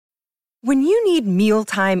When you need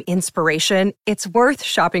mealtime inspiration, it's worth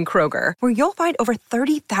shopping Kroger, where you'll find over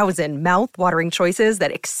 30,000 mouth-watering choices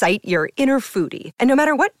that excite your inner foodie. And no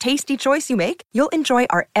matter what tasty choice you make, you'll enjoy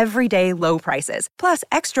our everyday low prices, plus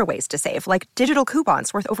extra ways to save, like digital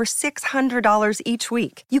coupons worth over $600 each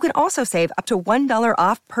week. You can also save up to $1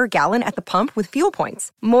 off per gallon at the pump with fuel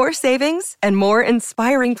points. More savings and more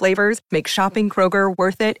inspiring flavors make shopping Kroger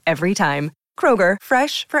worth it every time. Kroger,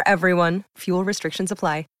 fresh for everyone. Fuel restrictions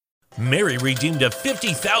apply. Mary redeemed a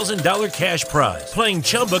 $50,000 cash prize playing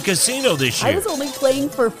Chumba Casino this year. I was only playing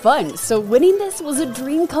for fun, so winning this was a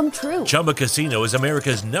dream come true. Chumba Casino is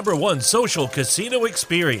America's #1 social casino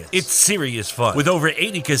experience. It's serious fun. With over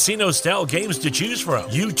 80 casino-style games to choose from,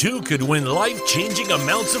 you too could win life-changing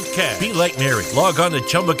amounts of cash. Be like Mary. Log on to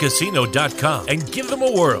ChumbaCasino.com and give them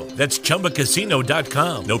a whirl. That's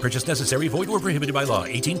ChumbaCasino.com. No purchase necessary. Void where prohibited by law.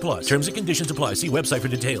 18+. Terms and conditions apply. See website for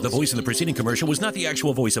details. The voice in the preceding commercial was not the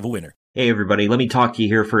actual voice of a winner. Hey everybody, let me talk to you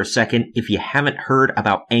here for a second. If you haven't heard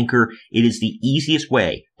about Anchor, it is the easiest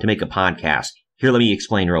way to make a podcast. Here, let me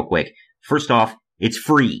explain real quick. First off, it's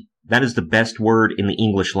free. That is the best word in the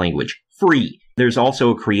English language. Free. There's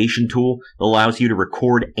also a creation tool that allows you to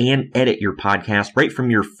record and edit your podcast right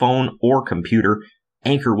from your phone or computer.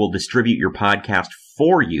 Anchor will distribute your podcast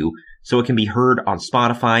for you so it can be heard on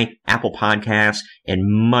Spotify, Apple Podcasts, and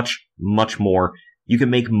much, much more. You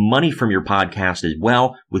can make money from your podcast as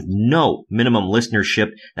well with no minimum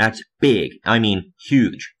listenership. That's big. I mean,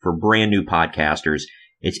 huge for brand new podcasters.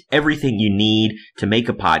 It's everything you need to make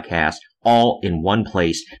a podcast all in one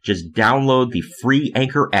place. Just download the free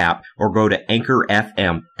Anchor app or go to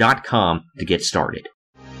anchorfm.com to get started.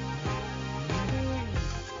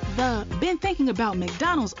 Been thinking about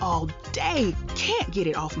McDonald's all day. Can't get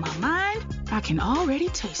it off my mind. I can already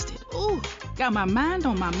taste it. Ooh, got my mind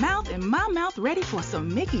on my mouth and my mouth ready for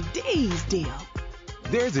some Mickey D's deal.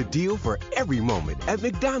 There's a deal for every moment at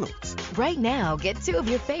McDonald's. Right now, get 2 of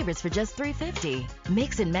your favorites for just $3.50.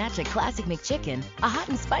 Mix and match a classic McChicken, a hot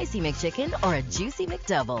and spicy McChicken, or a juicy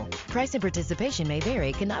McDouble. Price and participation may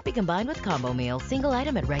vary. Cannot be combined with combo meal. Single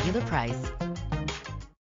item at regular price.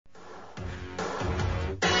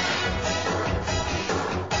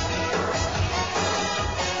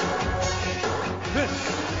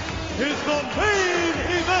 Is the main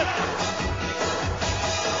event.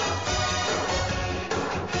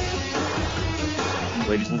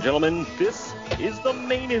 Ladies and gentlemen, this is the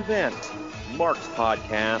main event. Mark's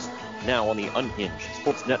podcast, now on the Unhinged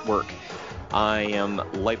Sports Network. I am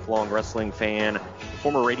lifelong wrestling fan,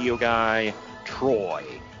 former radio guy, Troy.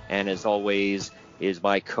 And as always, is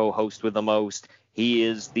my co-host with the most. He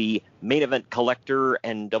is the main event collector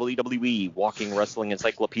and WWE walking wrestling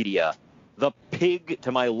encyclopedia. The pig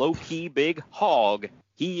to my low-key big hog,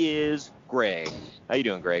 he is Greg. How you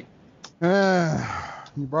doing, Greg?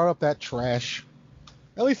 You brought up that trash.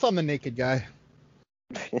 At least I'm the naked guy.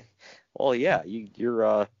 Well, yeah,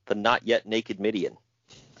 you're the not yet naked Midian.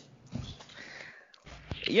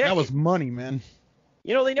 Yeah, that was money, man.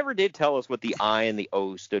 You know, they never did tell us what the I and the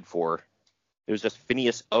O stood for. It was just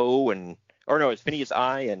Phineas O it's Phineas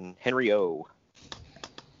I and Henry O.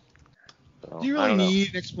 Do you really need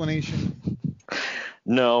an explanation?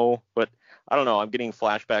 No, but I don't know. I'm getting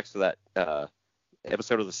flashbacks to that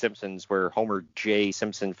episode of The Simpsons where Homer J.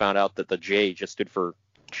 Simpson found out that the J just stood for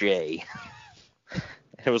J.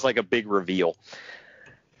 It was like a big reveal.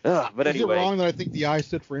 But anyway. Is it wrong that I think the I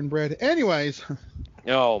stood for inbred? Anyways.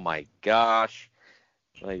 Oh, my gosh.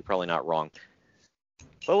 Well, you're probably not wrong.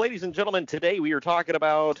 Well, ladies and gentlemen, today we are talking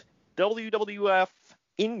about WWF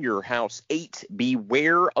In Your House 8,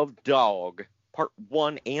 Beware of Dog, Part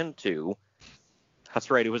 1 and 2. That's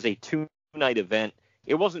right, it was a 2-night event.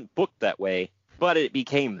 It wasn't booked that way, but it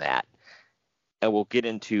became that. And we'll get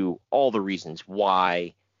into all the reasons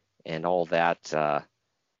why and all that.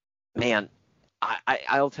 Man,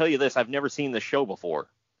 I'll tell you this, I've never seen the show before.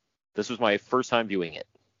 This was my first time viewing it.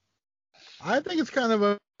 I think it's kind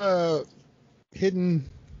of a hidden,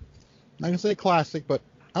 not going to say classic, but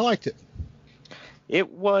I liked it. It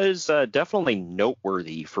was definitely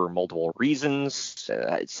noteworthy for multiple reasons.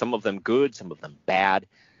 Some of them good, some of them bad.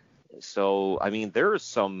 So, I mean, there's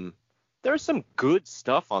some good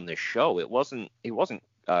stuff on this show. It wasn't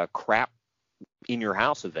crap In Your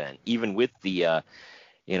House event, even with the,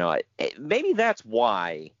 maybe that's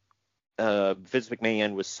why Vince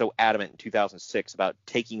McMahon was so adamant in 2006 about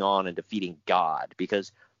taking on and defeating God,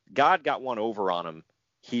 because God got one over on him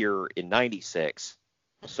here in 96.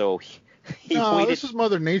 So this is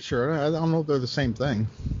Mother Nature. I don't know if they're the same thing.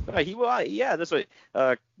 That's what,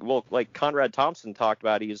 like Conrad Thompson talked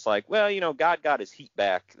about. He's like, well, God got his heat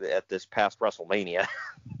back at this past WrestleMania.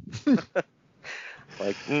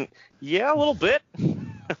 Like, yeah, a little bit.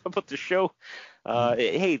 But the show,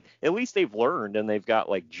 hey, at least they've learned and they've got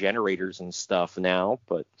like generators and stuff now.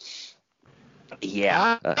 But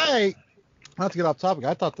yeah, not to get off topic,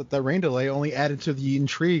 I thought that rain delay only added to the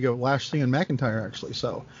intrigue of Lashley and McIntyre, actually.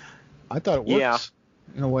 So I thought it works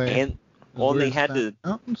in a way. And they had to.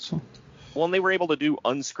 Well, and they were able to do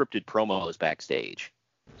unscripted promos backstage.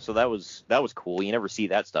 So that was cool. You never see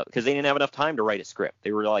that stuff because they didn't have enough time to write a script.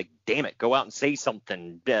 They were like, damn it, go out and say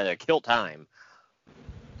something, kill time.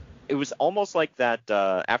 It was almost like that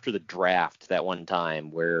after the draft that one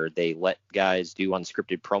time where they let guys do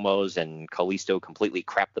unscripted promos and Kalisto completely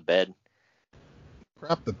crapped the bed.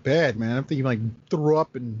 Crap the bed, man. I'm thinking like threw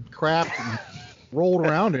up and crapped and rolled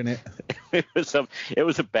around in it. It was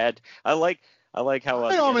a bad. I like how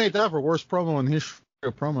I nominate that for worst promo in the history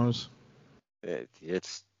of promos.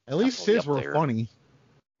 It's at least his were there. Funny.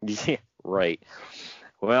 Yeah, right.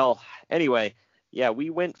 Well, anyway, yeah, we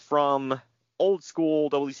went from old school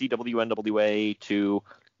WCW NWA to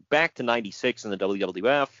back to 96 in the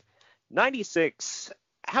WWF. 96,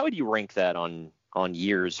 how would you rank that on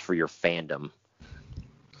years for your fandom?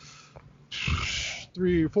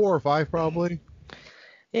 3, 4, or 5 probably.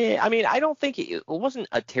 Yeah, I mean, I don't think it wasn't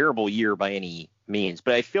a terrible year by any means,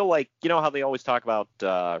 but I feel like, you know how they always talk about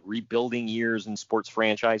rebuilding years in sports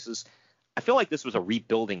franchises? I feel like this was a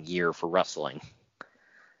rebuilding year for wrestling.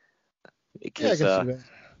 Because,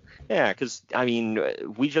 I mean,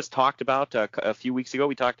 we just talked about a few weeks ago,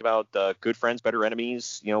 we talked about Good Friends, Better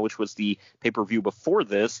Enemies, you know, which was the pay-per-view before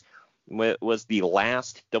this, was the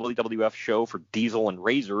last WWF show for Diesel and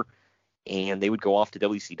Razor, and they would go off to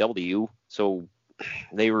WCW, so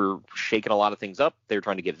they were shaking a lot of things up. They were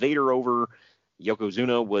trying to get Vader over.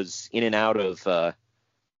 Yokozuna was in and out of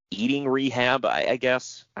eating rehab, I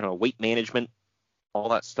guess. I don't know, weight management, all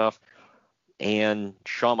that stuff. And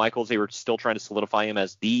Shawn Michaels, they were still trying to solidify him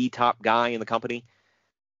as the top guy in the company.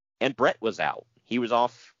 And Bret was out. He was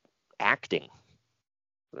off acting.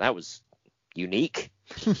 That was unique.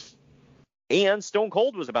 And Stone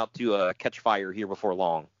Cold was about to catch fire here before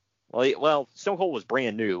long. Well, Stone Cold was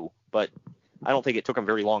brand new, but I don't think it took him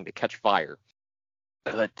very long to catch fire.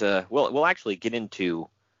 But we'll actually get into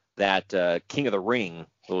that King of the Ring.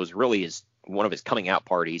 It was really one of his coming out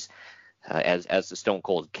parties as the Stone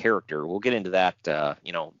Cold character. We'll get into that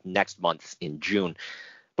next month in June.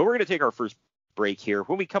 But we're going to take our first break here.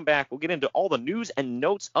 When we come back, we'll get into all the news and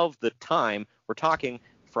notes of the time. We're talking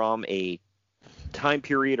from a time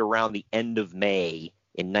period around the end of May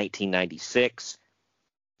in 1996.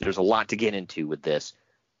 There's a lot to get into with this.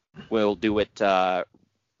 We'll do it right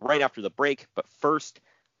after the break, but first,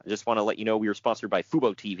 I just want to let you know we are sponsored by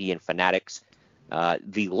Fubo TV and Fanatics.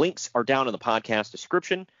 The links are down in the podcast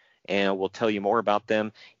description, and we'll tell you more about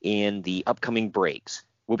them in the upcoming breaks.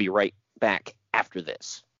 We'll be right back after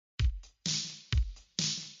this.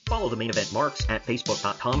 Follow the Main Event Marks at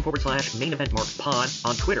Facebook.com/Main Event Marks Pod,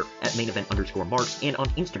 on Twitter at Main Event _Marks, and on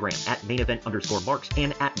Instagram at Main Event _Marks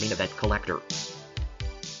and at Main Event Collector.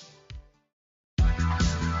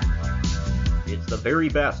 It's the very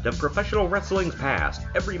best of professional wrestling's past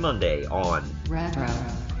every Monday on Retro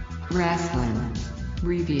Wrestling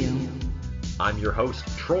Review. I'm your host,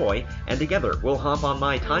 Troy, and together we'll hop on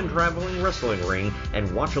my time-traveling wrestling ring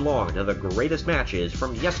and watch along to the greatest matches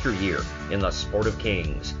from yesteryear in the Sport of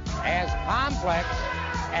Kings. As complex,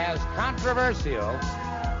 as controversial,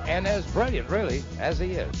 and as brilliant, really, as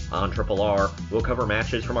he is. On Triple R, we'll cover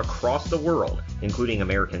matches from across the world, including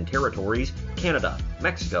American territories, Canada,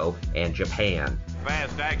 Mexico, and Japan.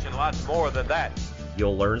 Fast action, lots more than that.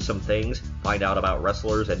 You'll learn some things, find out about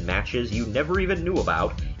wrestlers and matches you never even knew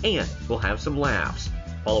about, and we'll have some laughs.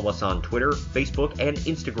 Follow us on Twitter, Facebook, and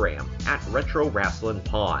Instagram at Retro Wrestling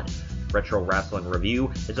Pod. Retro Wrestling Review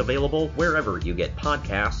is available wherever you get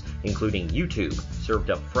podcasts, including YouTube, served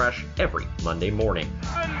up fresh every Monday morning.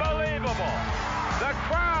 Unbelievable! The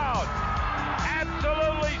crowd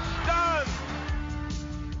absolutely stunned!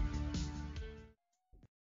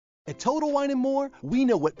 At Total Wine & More, we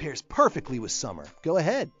know what pairs perfectly with summer. Go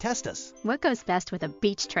ahead, test us. What goes best with a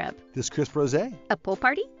beach trip? This crisp rosé. A pool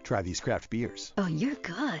party? Try these craft beers. Oh, you're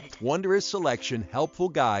good. Wondrous selection, helpful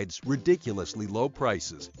guides, ridiculously low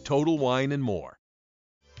prices. Total Wine & More.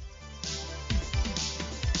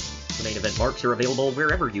 The Main Event Marks are available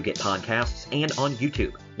wherever you get podcasts and on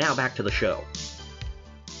YouTube. Now back to the show.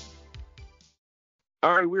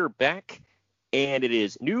 All right, we're back, and it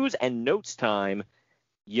is news and notes time.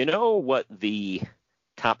 You know what the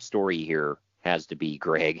top story here has to be,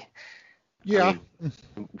 Greg? Yeah. I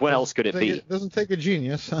mean, what else could it be? It doesn't take a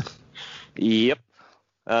genius. Yep.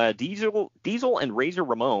 Diesel and Razor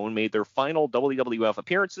Ramon made their final WWF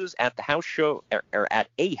appearances at the house show, or at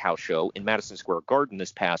a house show in Madison Square Garden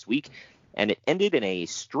this past week, and it ended in a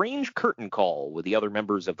strange curtain call with the other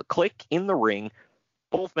members of the Clique in the ring.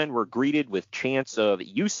 Both men were greeted with chants of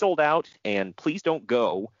 "You sold out" and "Please don't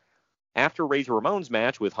go." After Razor Ramon's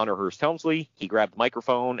match with Hunter Hearst Helmsley, he grabbed the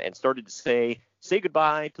microphone and started to say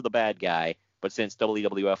goodbye to the bad guy. But since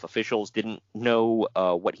WWF officials didn't know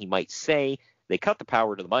what he might say, they cut the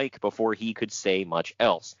power to the mic before he could say much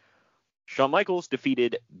else. Shawn Michaels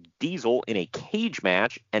defeated Diesel in a cage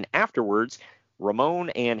match, and afterwards,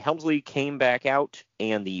 Ramon and Helmsley came back out,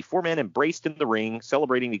 and the four men embraced in the ring,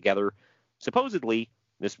 celebrating together. Supposedly,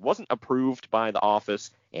 this wasn't approved by the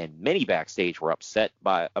office, and many backstage were upset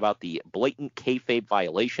about the blatant kayfabe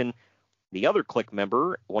violation. The other Clique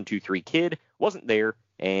member, 123 Kid, wasn't there,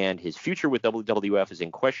 and his future with WWF is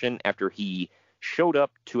in question after he showed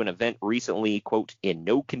up to an event recently, quote, in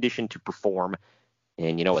no condition to perform.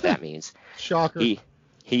 And you know what that means. Shocker.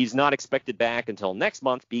 He's not expected back until next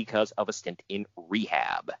month because of a stint in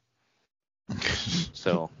rehab.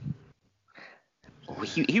 So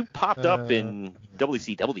he popped up in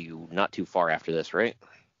WCW not too far after this, right?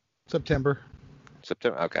 September.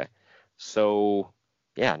 Okay. So,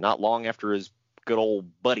 yeah, not long after his good old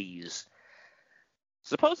buddies.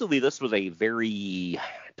 Supposedly this was a very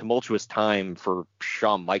tumultuous time for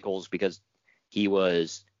Shawn Michaels because he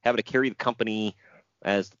was having to carry the company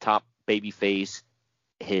as the top babyface.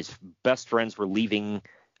 His best friends were leaving,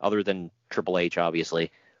 other than Triple H,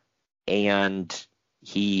 obviously. And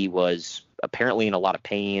he was apparently in a lot of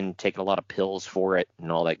pain, taking a lot of pills for it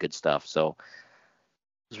and all that good stuff. So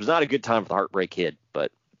this was not a good time for the Heartbreak Kid,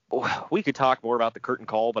 but we could talk more about the curtain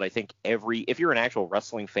call, but I think if you're an actual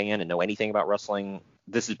wrestling fan and know anything about wrestling,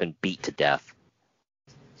 this has been beat to death.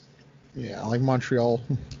 Yeah, like Montreal.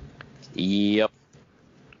 Yep.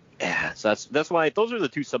 Yeah, so that's why those are the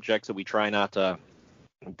two subjects that we try not to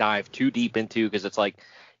dive too deep into, because it's like,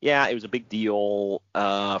 yeah, it was a big deal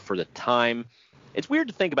for the time. It's weird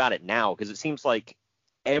to think about it now because it seems like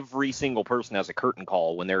every single person has a curtain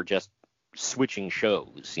call when they're just switching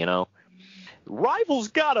shows, you know? Rivals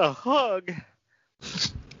got a hug.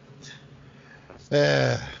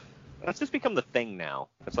 That's just become the thing now.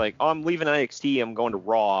 It's like, oh, I'm leaving NXT, I'm going to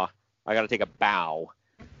Raw, I got to take a bow.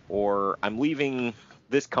 Or I'm leaving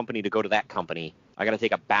this company to go to that company, I got to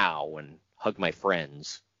take a bow and hug my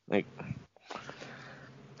friends. Like,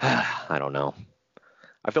 I don't know.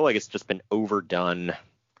 I feel like it's just been overdone.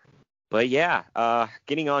 But yeah,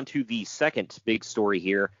 getting on to the second big story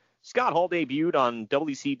here. Scott Hall debuted on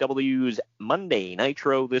WCW's Monday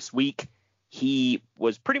Nitro this week. He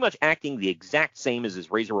was pretty much acting the exact same as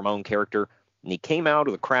his Razor Ramon character, and he came out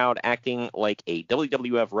of the crowd acting like a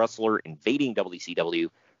WWF wrestler invading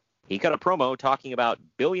WCW. He cut a promo talking about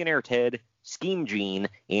Billionaire Ted, Scheme Gene,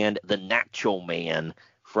 and the Nacho Man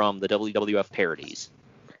from the WWF parodies.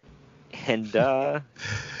 And,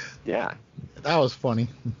 yeah. That was funny.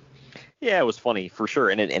 Yeah, it was funny, for sure.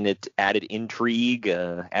 And it added intrigue,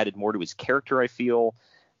 added more to his character, I feel.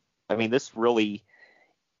 I mean, this really...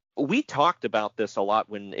 We talked about this a lot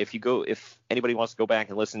if anybody wants to go back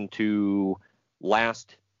and listen to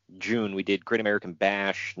last June, we did Great American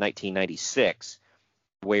Bash 1996,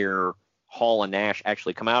 where Hall and Nash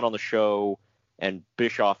actually come out on the show, and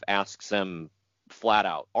Bischoff asks them flat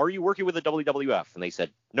out, "Are you working with the WWF?" And they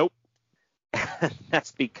said, "Nope."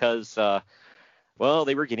 That's because, well,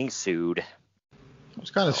 they were getting sued. It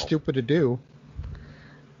was kind of stupid to do.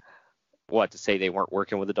 What, to say they weren't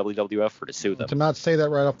working with the WWF or to sue them? To not say that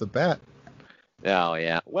right off the bat. Oh,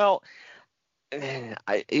 yeah. Well,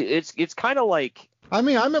 it's kind of like... I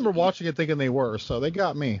mean, I remember watching it thinking they were, so they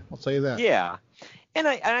got me. I'll say that. Yeah. And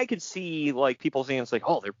I could see, like, people saying it's like,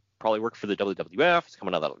 oh, they're probably working for the WWF.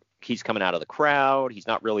 He's coming out of the crowd. He's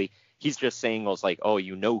not really... He's just saying, well, it's like, oh,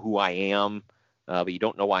 you know who I am, but you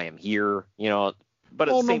don't know why I'm here, you know. But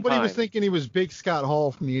at the same nobody time, was thinking he was Big Scott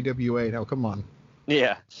Hall from the AWA. Now, come on.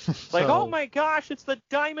 Yeah. Like, oh my gosh, it's the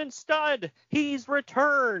Diamond Stud. He's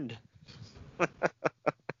returned.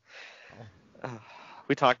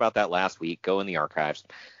 We talked about that last week. Go in the archives.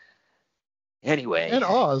 Anyway. And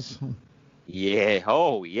Oz. Yeah.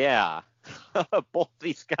 Oh, yeah. Both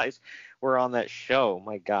these guys were on that show.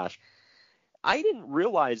 My gosh. I didn't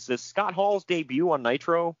realize this. Scott Hall's debut on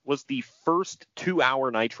Nitro was the first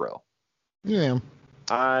 2-hour Nitro. Yeah.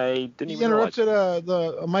 I didn't even realize. He interrupted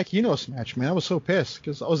the Mike Enos match, man. I was so pissed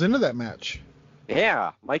because I was into that match.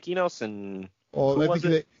 Yeah, Mike Enos and... Well, I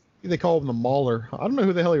think they called him the Mauler. I don't know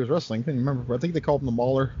who the hell he was wrestling. I can't remember, but I think they called him the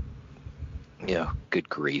Mauler. Yeah, good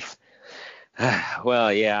grief.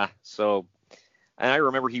 Well, yeah. So, and I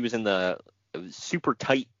remember he was in the super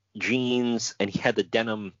tight jeans, and he had the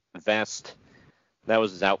denim vest. That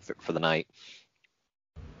was his outfit for the night.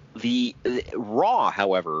 The Raw,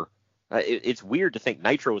 however, it's weird to think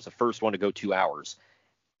Nitro was the first one to go 2 hours.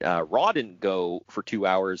 Raw didn't go for 2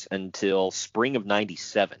 hours until spring of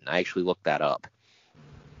 '97. I actually looked that up.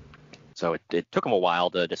 So it took them a while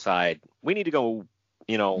to decide, we need to go,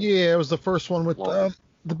 Yeah, it was the first one with the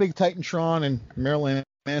big Titantron and Marilyn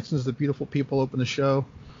Manson's The Beautiful People open the show,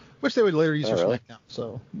 which they would later use for SmackDown.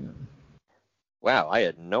 So, yeah. Wow, I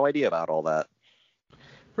had no idea about all that.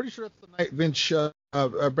 Pretty sure that's the night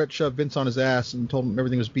Brett shoved Vince on his ass and told him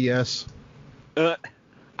everything was BS. Yeah.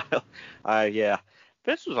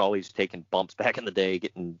 Vince was always taking bumps back in the day,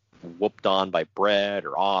 getting whooped on by Brett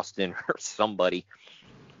or Austin or somebody.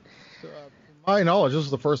 From my knowledge, this was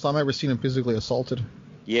the first time I ever seen him physically assaulted.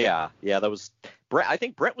 Yeah, that was Brett. I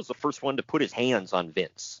think Brett was the first one to put his hands on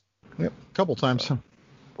Vince. Yep, a couple times.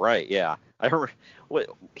 Right, yeah. I remember.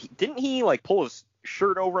 Didn't he pull his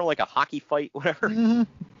shirt over like a hockey fight, whatever? Mm-hmm.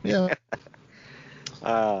 Yeah.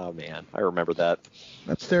 Oh man, I remember that.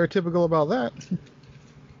 That's stereotypical about that.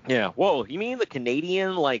 Yeah. Whoa, you mean the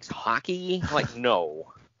Canadian likes hockey?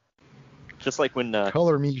 No. Just like when.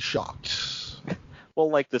 Color me shocked. Well,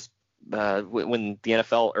 like this. When the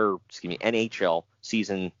NHL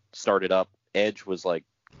season started up, Edge was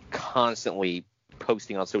constantly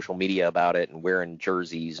posting on social media about it and wearing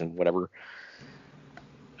jerseys and whatever.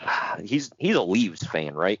 He's a Leafs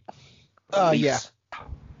fan, right? Yeah.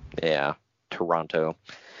 Yeah, Toronto.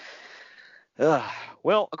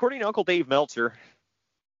 Well, according to Uncle Dave Meltzer,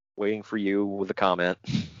 waiting for you with a comment.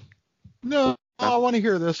 No, I want to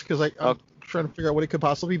hear this because I'm trying to figure out what it could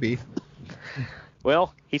possibly be.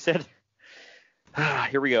 Well, he said,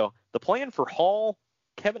 here we go. The plan for Hall,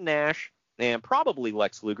 Kevin Nash, and probably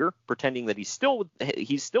Lex Luger, pretending that he's still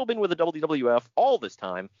been with the WWF all this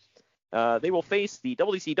time. They will face the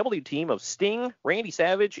WCW team of Sting, Randy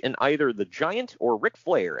Savage, and either the Giant or Ric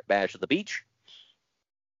Flair at Bash at the Beach.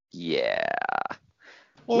 Yeah.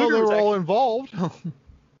 Well, they were all involved.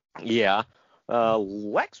 Yeah.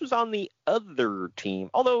 Lex was on the other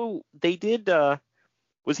team, although they did.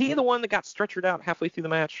 Was he the one that got stretchered out halfway through the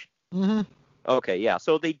match? Mm-hmm. Okay, yeah.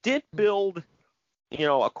 So they did build,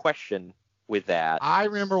 a question with that. I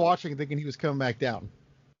remember watching and thinking he was coming back down.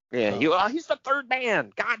 Yeah, he's the third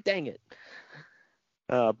man. God dang it.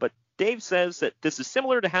 But Dave says that this is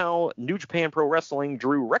similar to how New Japan Pro Wrestling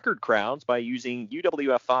drew record crowds by using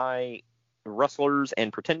UWFI wrestlers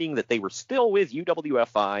and pretending that they were still with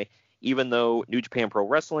UWFI, even though New Japan Pro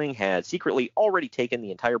Wrestling had secretly already taken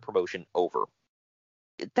the entire promotion over.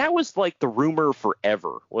 That was the rumor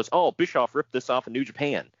forever, was, Bischoff ripped this off of New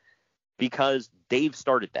Japan, because Dave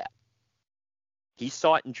started that. He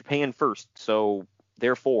saw it in Japan first, so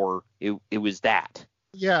therefore it was that.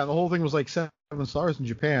 Yeah, the whole thing was 7 stars in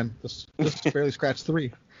Japan. This barely scratched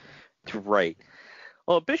 3. Right.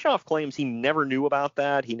 Well, Bischoff claims he never knew about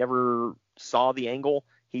that. He never saw the angle.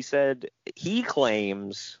 He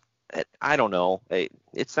claims, I don't know,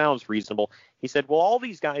 it sounds reasonable. He said, well, all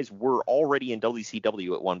these guys were already in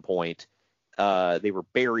WCW at one point. They were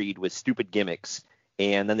buried with stupid gimmicks,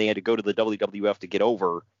 and then they had to go to the WWF to get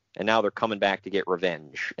over, and now they're coming back to get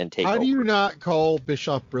revenge and take over. How do you not call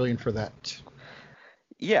Bischoff brilliant for that?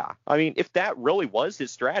 Yeah, I mean, if that really was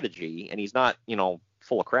his strategy, and he's not,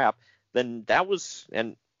 full of crap, then that was,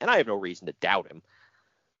 and I have no reason to doubt him.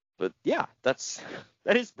 But yeah, that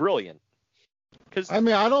is brilliant. I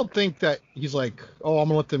don't think that he's I'm going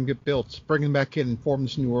to let them get built, bring them back in and form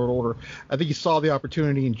this new world order. I think he saw the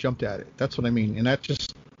opportunity and jumped at it. That's what I mean. And that's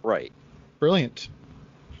just right. Brilliant.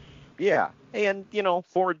 Yeah. And,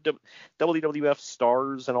 former WWF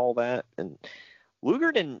stars and all that. And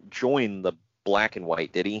Luger didn't join the Black and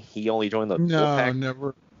White, did he? He only joined the Wolfpack? No,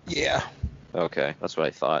 never. Yeah. Okay, that's what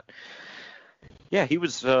I thought. Yeah, he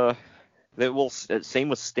was, same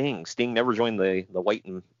with Sting. Sting never joined the White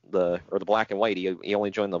and the Black and White. He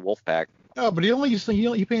only joined the Wolfpack. Oh, but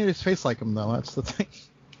he painted his face like him though. That's the thing.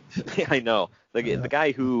 Yeah, I know. The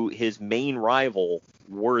guy who his main rival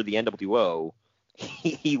were the NWO,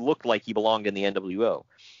 he looked like he belonged in the NWO.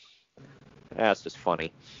 That's just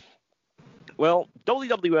funny. Well,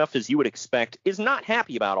 WWF, as you would expect, is not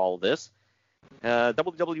happy about all of this.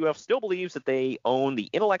 WWF still believes that they own the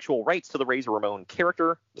intellectual rights to the Razor Ramon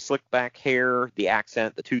character, the slick back hair, the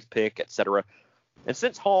accent, the toothpick, etc. And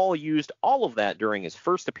since Hall used all of that during his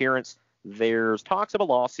first appearance, there's talks of a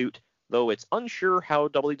lawsuit, though it's unsure how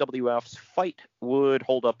WWF's fight would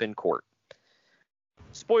hold up in court.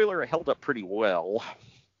 Spoiler, it held up pretty well.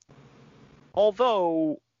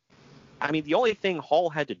 Although, the only thing Hall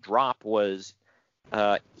had to drop was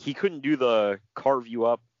he couldn't do the carve you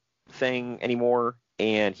up thing anymore,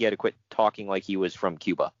 and he had to quit talking like he was from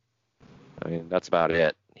Cuba. I mean, that's about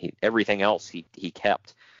it. Everything else he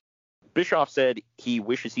kept. Bischoff said he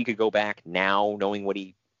wishes he could go back now, knowing what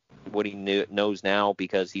he knows now,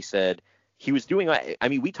 because he said he was doing. I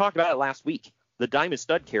mean, we talked about it last week. The Diamond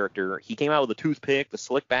Stud character, he came out with a toothpick, the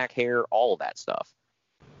slick back hair, all of that stuff.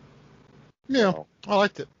 Yeah, I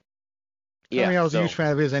liked it. Yeah, I mean, I was a huge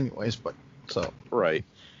fan of his anyways, but so. Right.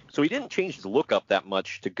 So he didn't change his look up that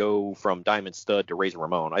much to go from Diamond Stud to Razor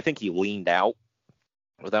Ramon. I think he leaned out,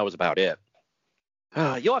 but that was about it.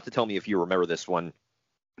 You'll have to tell me if you remember this one.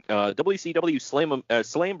 WCW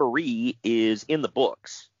Slamboree is in the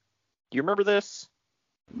books. Do you remember this?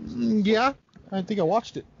 Yeah, I think I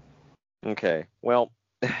watched it. Okay, well,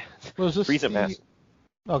 was this recent mass.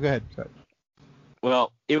 Oh, go ahead.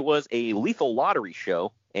 Well, it was a lethal lottery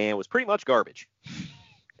show, and it was pretty much garbage.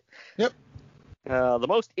 Yep. The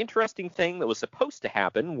most interesting thing that was supposed to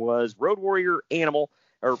happen was Road Warriors Animal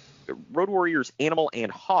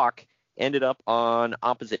and Hawk ended up on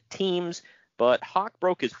opposite teams, but Hawk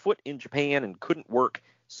broke his foot in Japan and couldn't work,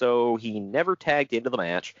 so he never tagged into the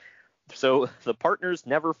match. So the partners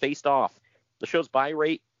never faced off. The show's buy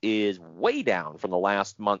rate is way down from the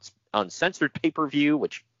last month's uncensored pay-per-view,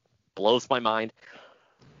 which blows my mind.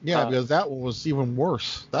 Yeah, because that one was even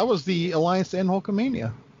worse. That was the Alliance to End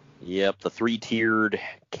Hulkamania. Yep, the 3-tiered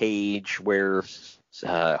cage where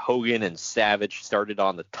Hogan and Savage started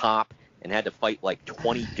on the top and had to fight like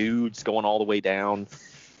 20 dudes going all the way down.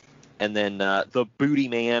 And then the Booty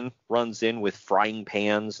Man runs in with frying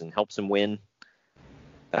pans and helps him win.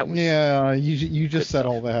 Yeah, you just said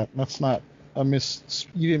all that. That's not a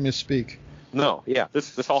you didn't misspeak. No, yeah,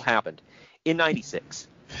 this all happened in 96.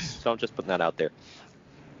 So I'm just putting that out there.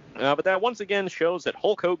 But that once again shows that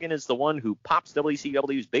Hulk Hogan is the one who pops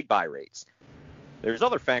WCW's big buy rates. There's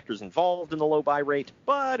other factors involved in the low buy rate,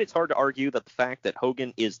 but it's hard to argue that the fact that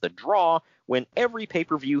Hogan is the draw when every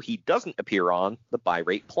pay-per-view he doesn't appear on, the buy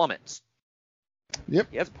rate plummets. Yep.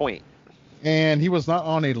 He has a point. And he was not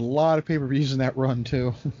on a lot of pay-per-views in that run,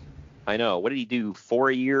 too. I know. What did he do, 4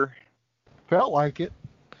 a year? Felt like it.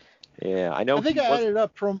 Yeah, I know. I think I added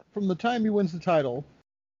up from the time he wins the title,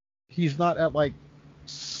 he's not at like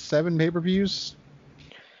 7 pay-per-views.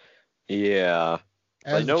 Yeah.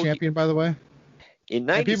 As a champion, by the way. In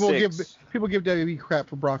 96. People give WWE crap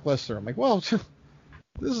for Brock Lesnar. I'm like, well, this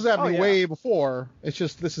is happening way before. It's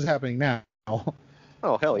just this is happening now.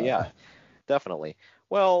 Oh, hell yeah. Definitely.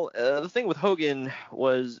 Well, the thing with Hogan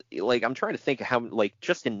was, like, I'm trying to think of how, like,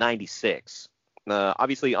 just in 96,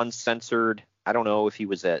 obviously uncensored. I don't know if he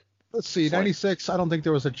was at... Let's see, 96, I don't think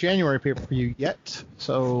there was a January pay-per-view yet.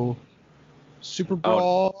 So, Super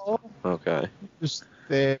Brawl. Oh, okay. Was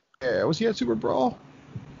there. Was he at Super Brawl?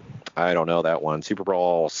 I don't know that one. Super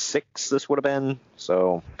Brawl 6, this would have been.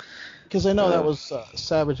 So. Because I know that was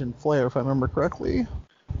Savage and Flair, if I remember correctly.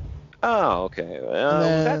 Oh, okay.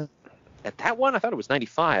 Was that at that one? I thought it was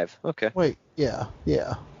 95. Okay. Wait, yeah.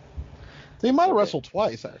 They might have wrestled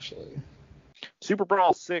twice, actually. Super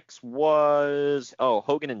Brawl 6 was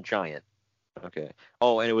Hogan and Giant. Okay.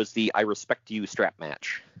 Oh, and it was the I Respect You strap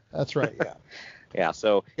match. That's right. Yeah. Yeah.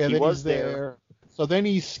 So he was there. So then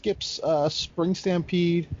he skips Spring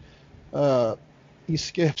Stampede. He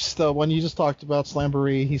skips the one you just talked about,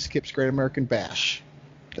 Slamboree. He skips Great American Bash.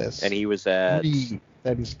 And he was at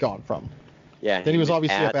that he's gone from. Yeah. Then he was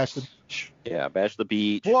obviously at Bash the Beach. Yeah, Bash the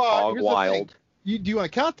Beach. Hog Wild. Do you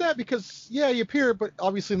want to count that? Because he appeared, but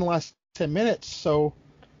obviously in the last 10 minutes. So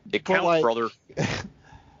it counts, brother.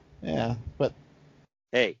 Yeah, but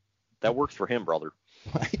hey, that works for him, brother.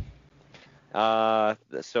 Right.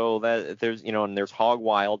 So that there's and there's Hog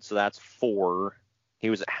Wild, so that's 4. He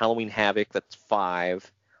was at Halloween Havoc, that's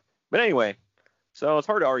 5. But anyway, so it's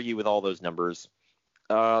hard to argue with all those numbers.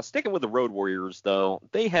 Sticking with the Road Warriors, though,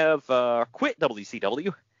 they have quit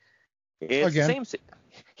WCW. It's Again.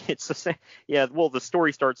 It's the same. Yeah, well, the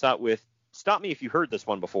story starts out with, stop me if you heard this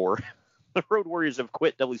one before. The Road Warriors have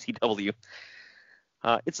quit WCW.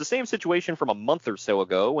 It's the same situation from a month or so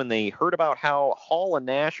ago when they heard about how Hall and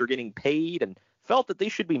Nash are getting paid and felt that they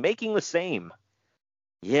should be making the same.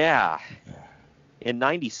 Yeah. In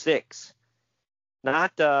 96.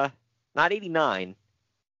 Not 89.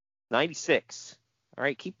 96. All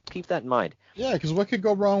right, keep that in mind. Yeah, because what could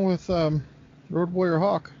go wrong with Road Warrior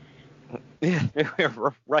Hawk? Yeah,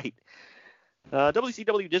 right.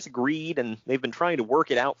 WCW disagreed, and they've been trying to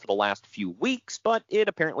work it out for the last few weeks, but it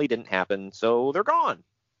apparently didn't happen, so they're gone.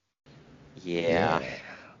 Yeah.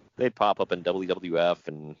 They'd pop up in WWF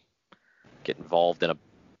and get involved in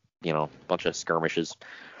a bunch of skirmishes.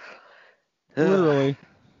 Literally.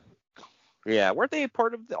 Yeah, weren't they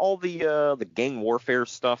part of all the gang warfare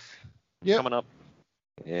stuff coming up?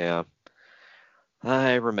 Yeah,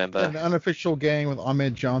 I remember. An unofficial gang with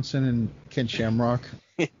Ahmed Johnson and Ken Shamrock.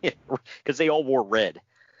 Because they all wore red.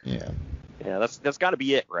 Yeah. Yeah, that's got to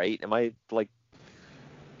be it, right? Am I like?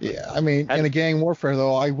 Yeah, I mean, in a gang warfare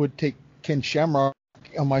though, I would take Ken Shamrock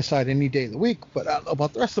on my side any day of the week, but I don't know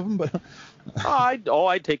about the rest of them. But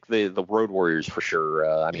I'd take the Road Warriors for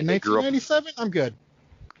sure. I mean, in they grew up. 1997, I'm good.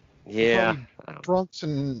 Yeah. Drunks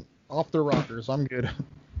and off their rockers, I'm good.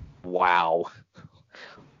 Wow.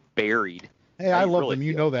 Buried. Hey, I love them.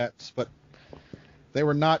 You know that, but they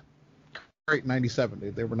were not great in '97,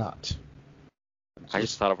 dude. They were not. I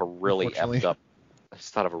just thought of a really effed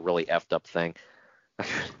up thing.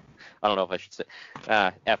 I don't know if I should say.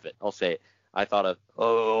 F it. I'll say it. I thought of,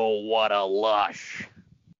 oh, what a lush.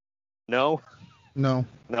 No? No.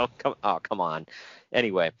 Come on.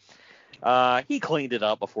 Anyway, he cleaned it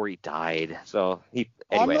up before he died. So anyway.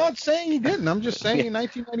 I'm not saying he didn't. I'm just saying in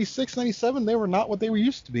 1996, 97, they were not what they were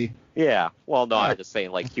used to be. Yeah. Well, no, I'm just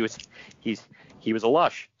saying like he was a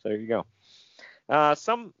lush. So there you go.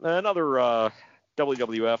 Another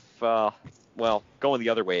WWF. Well, going the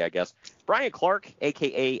other way, I guess. Brian Clark,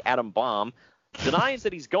 a.k.a. Adam Bomb, denies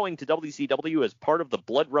that he's going to WCW as part of the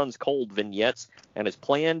Blood Runs Cold vignettes and is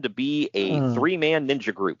planned to be a three-man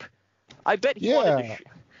ninja group. I bet he wanted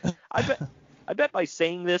to. I bet by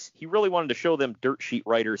saying this, he really wanted to show them dirt sheet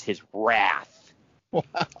writers his wrath. Wow.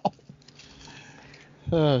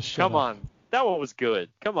 Come on, that one was good.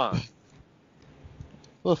 Come on.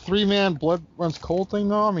 The three-man Blood Runs Cold thing,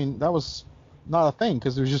 though, I mean, that was not a thing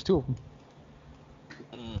because there was just two of them.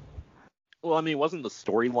 Well, I mean, wasn't the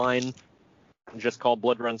storyline just called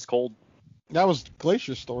Blood Runs Cold? That was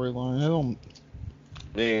Glacier's storyline.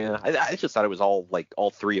 Yeah, I just thought it was all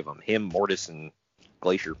three of them, him, Mortis, and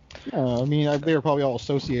Glacier. Yeah, I mean, they were probably all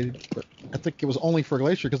associated, but I think it was only for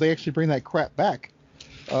Glacier because they actually bring that crap back.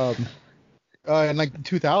 In like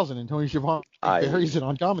 2000, and Tony Schiavone buries it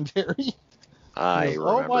on commentary.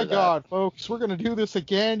 Oh my God, folks, we're gonna do this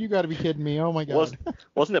again. You got to be kidding me. Oh my God.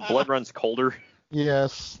 Wasn't it Blood Runs Colder?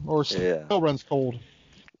 Yes, or Still Runs Cold.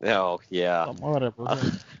 Oh yeah. Whatever.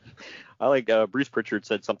 I like Bruce Pritchard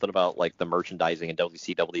said something about like the merchandising in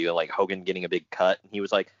WCW and like Hogan getting a big cut, and he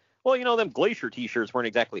was like, "Well, you know, them Glacier T-shirts weren't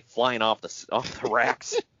exactly flying off the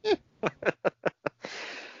racks."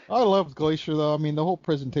 I loved Glacier though. I mean, the whole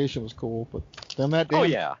presentation was cool, but then that damn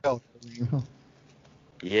yeah, I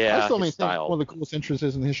still think one of the coolest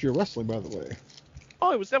entrances in the history of wrestling, by the way.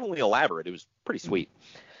 Oh, it was definitely elaborate. It was pretty sweet.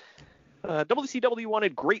 WCW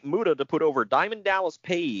wanted Great Muta to put over Diamond Dallas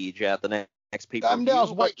Page at the next pay-per-view. Diamond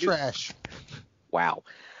Dallas white trash. Wow.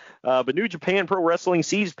 But New Japan Pro Wrestling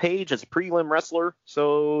sees Page as a prelim wrestler,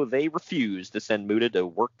 so they refused to send Muta to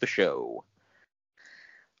work the show.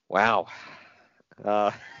 Wow.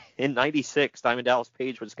 In '96, Diamond Dallas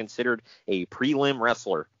Page was considered a prelim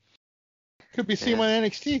wrestler. Could be seen on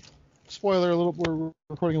NXT. Spoiler, we're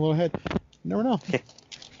recording a little ahead. You never know.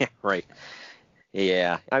 Yeah, right.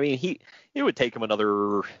 Yeah, I mean, it would take him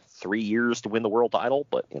another 3 years to win the world title,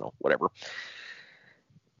 but, you know, whatever.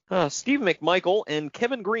 Steve McMichael and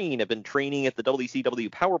Kevin Green have been training at the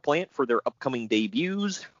WCW power plant for their upcoming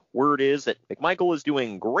debuts. Word is that McMichael is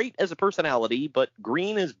doing great as a personality, but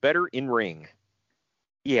Green is better in ring.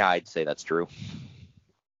 Yeah, I'd say that's true.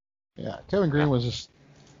 Yeah, Kevin Green was just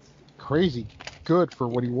crazy good for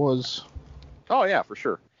what he was. Oh, yeah, for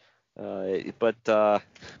sure. But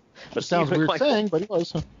it sounds weird saying, but he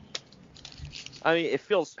was. I mean, I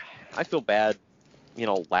feel bad, you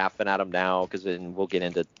know, laughing at him now because then we'll get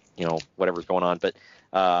into, you know, whatever's going on. But,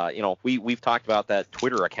 you know, we've talked about that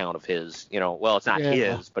Twitter account of his, you know, well, it's not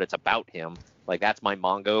his, but it's about him. Like, that's my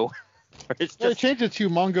Mongo. It's just, they changed it to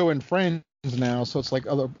Mongo and Friends now, so it's like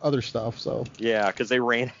other stuff. So yeah, because they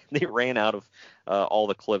ran out of all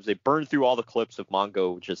the clips. They burned through all the clips of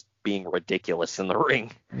Mongo just being ridiculous in the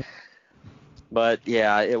ring. But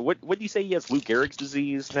yeah, what do you say he has Lou Gehrig's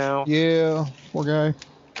disease now? Yeah, poor guy.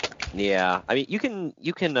 Yeah, I mean you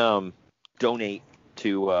can donate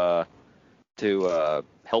to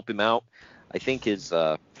help him out. I think his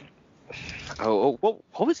what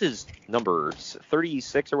was his number?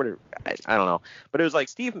 36 or whatever? I don't know. But it was like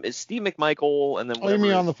Steve McMichael and then. Oh, you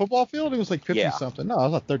mean on the football field? It was like 50 something. No, it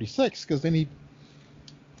was not 36 because then he'd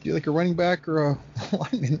do like a running back or a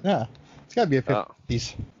lineman. Yeah, it's got to be a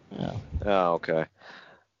 50s. Yeah. Oh, okay.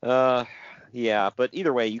 Yeah, but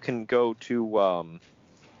either way, you can go to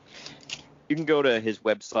his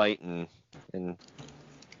website and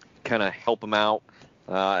kind of help him out.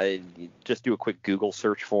 Just do a quick Google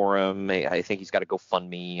search for him. I think he's got a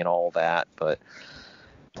GoFundMe and all that. But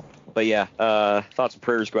But yeah, thoughts and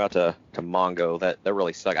prayers go out to Mongo. That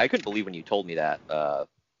really sucked. I couldn't believe when you told me that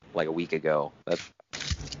like a week ago.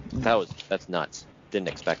 That's nuts. Didn't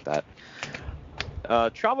expect that.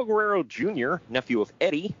 Chavo Guerrero Jr., nephew of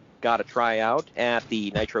Eddie, got a tryout at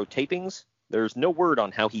the Nitro tapings. There's no word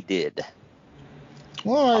on how he did.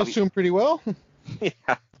 Well, I assume pretty well.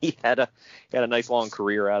 Yeah, he had a nice long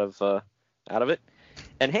career out of it.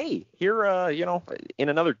 And hey, here, in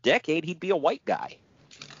another decade, he'd be a white guy.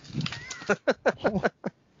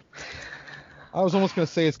 I was almost going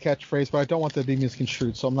to say his catchphrase, but I don't want that to be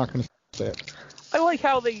misconstrued, so I'm not going to say it. I like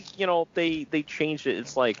how they changed it.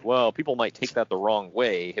 It's like, well, people might take that the wrong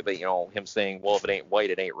way, but him saying, well, if it ain't white,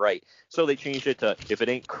 it ain't right. So they changed it to, if it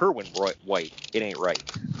ain't Kerwin white, it ain't right.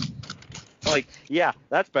 Like, yeah,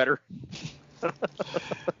 that's better.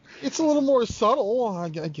 It's a little more subtle, I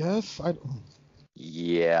guess.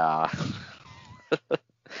 Yeah.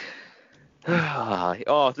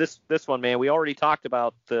 Oh, this one, man. We already talked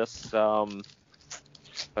about this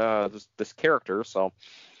this character. So,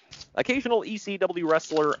 occasional ECW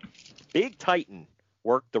wrestler Big Titan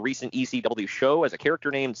worked the recent ECW show as a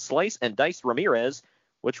character named Slice and Dice Ramirez,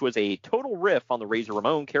 which was a total riff on the Razor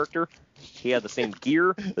Ramon character. He had the same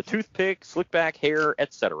gear, the toothpick, slick back hair,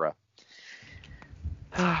 etc.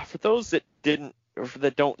 For those that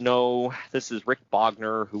don't know, this is Rick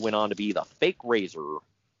Bogner, who went on to be the fake Razor.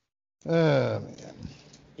 Man.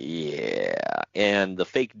 Yeah, and the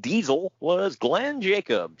fake Diesel was Glenn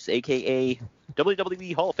Jacobs, a.k.a.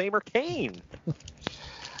 WWE Hall of Famer Kane.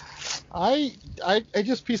 I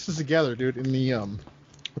just pieced this together, dude. In the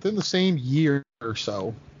within the same year or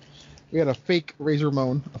so, we had a fake Razor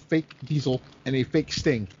Ramon, a fake Diesel, and a fake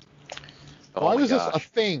Sting. Why was this a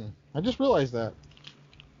thing? I just realized that.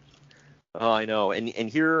 Oh, I know. And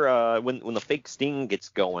here, when the fake Sting gets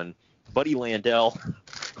going, Buddy Landell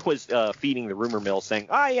was feeding the rumor mill saying,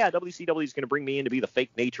 yeah, WCW is going to bring me in to be the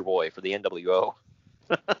fake Nature Boy for the NWO.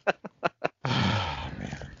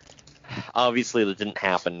 Man. Obviously, that didn't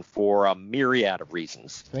happen for a myriad of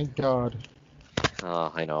reasons. Thank God.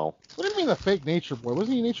 I know. What do you mean the fake Nature Boy?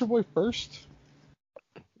 Wasn't he Nature Boy first?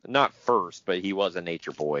 Not first, but he was a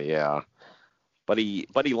Nature Boy, yeah. Buddy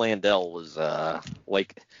Landell was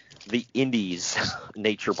like the Indies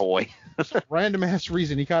Nature Boy. Random ass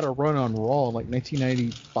reason he got a run on Raw in like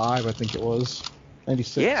 1995, I think it was.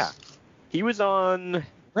 96. Yeah. He was on.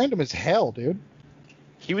 Random as hell, dude.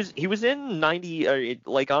 He was in 90,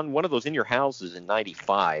 like on one of those In Your Houses in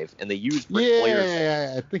 95, and they used Ric Flair's.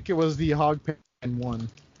 Yeah, I think it was the Hogpen one.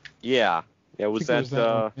 Yeah. Yeah, was that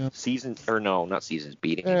one, yeah. Season, or no, not Season's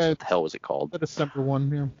Beating. Yeah, what the hell was it called? The December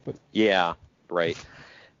one, yeah. But... Yeah, right.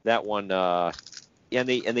 That one, and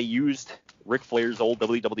they used Ric Flair's old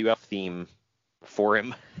WWF theme for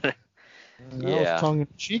him. Yeah. Tongue in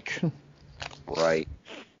cheek. Right.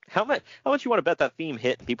 How much you want to bet that theme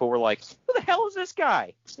hit? And people were like, "Who the hell is this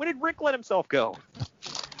guy? When did Rick let himself go?"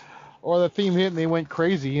 Or the theme hit and they went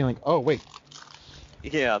crazy and like, oh wait.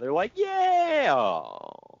 Yeah, they're like, yeah.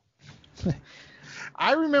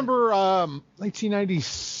 I remember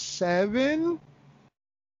 1997,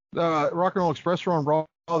 Rock and Roll Express were on Raw.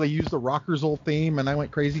 They used the Rockers' old theme, and I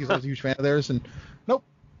went crazy because I was a huge fan of theirs. And nope.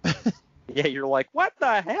 Yeah, you're like, what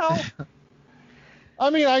the hell? I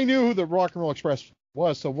mean, I knew who the Rock and Roll Express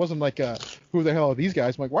was, so it wasn't like who the hell are these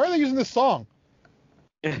guys? I'm like, why are they using this song?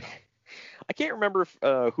 I can't remember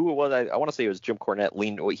who it was. I want to say it was Jim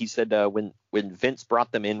Cornette. He said when Vince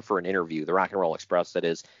brought them in for an interview, the Rock and Roll Express, that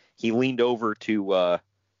is, he leaned over to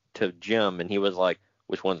Jim and he was like,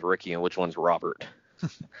 "Which one's Ricky and which one's Robert?"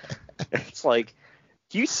 It's like,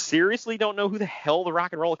 do you seriously don't know who the hell the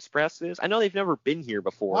Rock and Roll Express is? I know they've never been here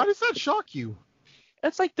before. Why does that shock you?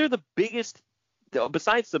 It's like they're the biggest.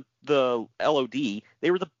 Besides the LOD,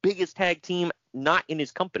 they were the biggest tag team not in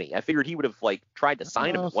his company. I figured he would have like tried to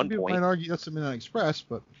sign him at one point. Might argue that's the Midnight Express,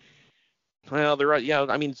 but well, they're right. Yeah,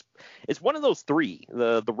 I mean, it's one of those three: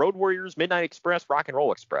 the Road Warriors, Midnight Express, Rock and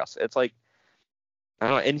Roll Express. It's like, I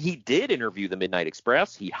don't know. And he did interview the Midnight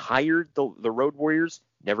Express. He hired the Road Warriors.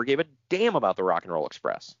 Never gave a damn about the Rock and Roll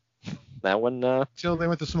Express. That one. Till they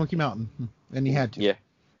went to Smoky Mountain, and he had to. Yeah.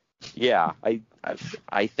 Yeah, I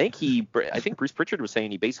think Bruce Pritchard was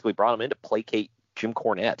saying he basically brought him in to placate Jim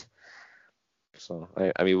Cornette. So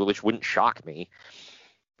I mean, which wouldn't shock me.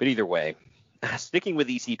 But either way, sticking with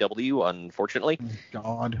ECW, unfortunately,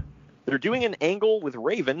 God, they're doing an angle with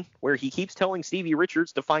Raven where he keeps telling Stevie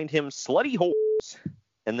Richards to find him slutty holes,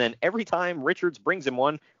 and then every time Richards brings him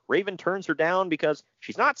one, Raven turns her down because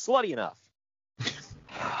she's not slutty enough.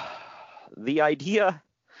 The idea.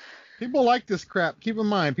 People like this crap. Keep in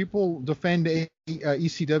mind, people defend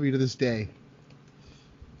ECW to this day.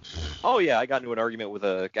 Oh, yeah, I got into an argument with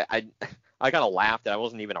a guy. I kind of laughed, and I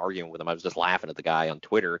wasn't even arguing with him. I was just laughing at the guy on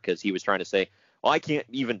Twitter because he was trying to say, well, I can't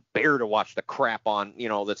even bear to watch the crap on,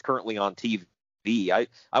 that's currently on TV.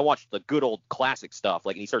 I watched the good old classic stuff.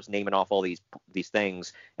 Like, and he starts naming off all these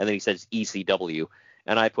things, and then he says ECW.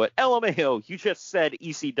 And I put, LMAO, you just said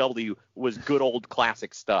ECW was good old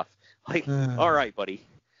classic stuff. Like, all right, buddy.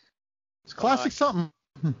 It's classic something.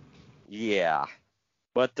 Yeah.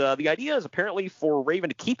 But the idea is apparently for Raven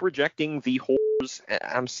to keep rejecting the whores.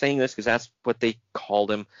 I'm saying this because that's what they called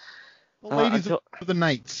him. The ladies of the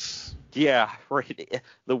knights. Yeah, right.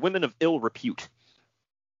 The women of ill repute.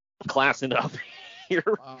 Classing up here.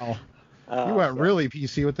 Wow. You went really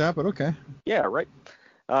PC with that, but okay. Yeah, right.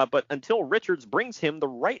 But until Richards brings him the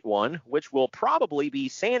right one, which will probably be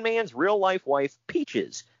Sandman's real-life wife,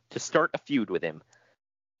 Peaches, to start a feud with him.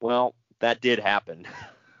 Well, that did happen.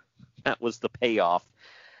 That was the payoff.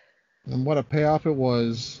 And what a payoff it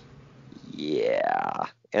was. Yeah.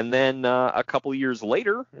 And then a couple years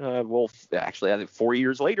later, actually, I think 4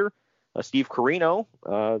 years later, Steve Corino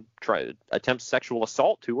attempts sexual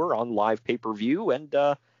assault to her on live pay-per-view and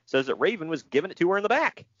says that Raven was giving it to her in the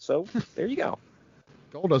back. So there you go.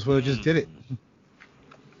 Goldust would have just did it.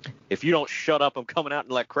 If you don't shut up, I'm coming out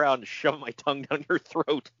in that crowd and shoving my tongue down your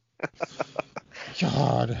throat.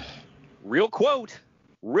 God. Real quote.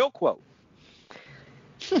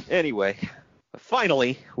 Anyway,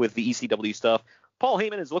 finally, with the ECW stuff, Paul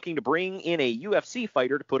Heyman is looking to bring in a UFC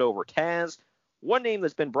fighter to put over Taz. One name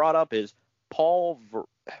that's been brought up is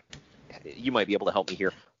you might be able to help me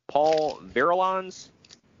here. Paul Verlans?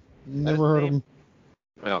 Never heard of him.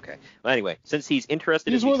 Okay. Well, anyway, since he's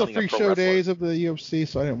interested in becoming one of the a pro show wrestler, days of the UFC,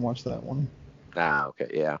 so I didn't watch that one.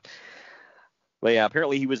 Okay, yeah. But yeah,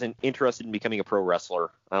 apparently he was interested in becoming a pro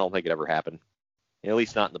wrestler. I don't think it ever happened. At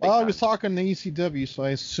least not in the big time. I was talking to ECW, so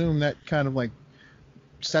I assume that kind of like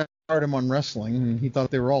started him on wrestling, and he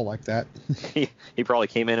thought they were all like that. He probably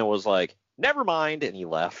came in and was like, never mind, and he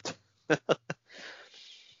left.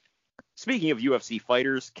 Speaking of UFC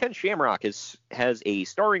fighters, Ken Shamrock has a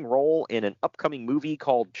starring role in an upcoming movie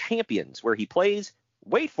called Champions, where he plays,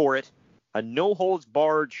 wait for it, a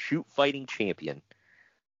no-holds-barred shoot-fighting champion.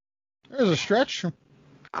 There's a stretch.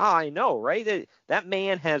 I know, right? That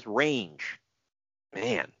man has range.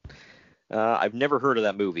 Man. I've never heard of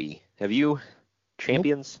that movie. Have you?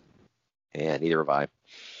 Champions? Nope. Yeah, neither have I.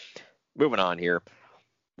 Moving on here.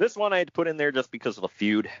 This one I had to put in there just because of the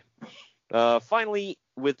feud. Finally,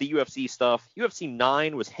 with the UFC stuff, UFC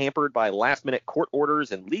 9 was hampered by last-minute court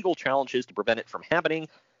orders and legal challenges to prevent it from happening.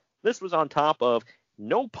 This was on top of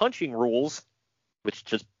no punching rules, which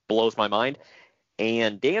just blows my mind,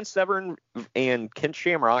 and Dan Severn and Ken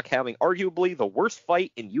Shamrock having arguably the worst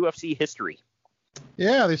fight in UFC history.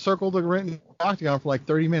 Yeah, they circled the ring octagon for like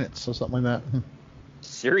 30 minutes or something like that.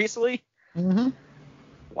 Seriously? Mm-hmm.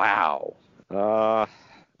 Wow. Do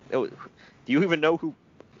you even know who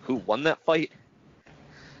won that fight?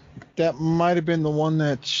 That might have been the one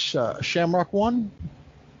that Shamrock won.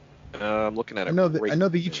 I'm looking at it. I know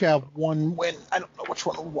they each have one win. I don't know which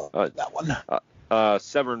one won that one.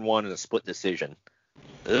 Severn won in a split decision.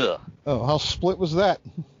 Ugh. Oh, how split was that?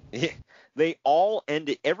 Yeah, they all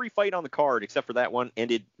ended, every fight on the card except for that one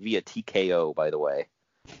ended via TKO, by the way.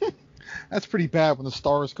 That's pretty bad when the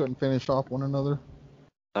stars couldn't finish off one another.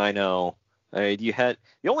 I know. The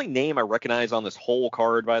only name I recognize on this whole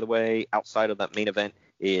card, by the way, outside of that main event,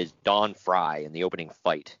 is Don Fry in the opening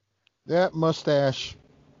fight. That mustache.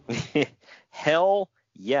 Hell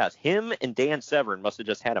yes. Him and Dan Severn must have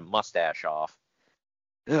just had a mustache off.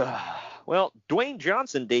 Well, Dwayne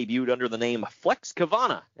Johnson debuted under the name Flex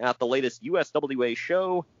Kavana at the latest USWA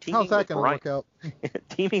show. How's that going to work out?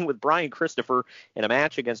 Teaming with Brian Christopher in a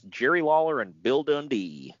match against Jerry Lawler and Bill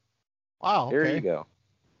Dundee. Wow. There you go.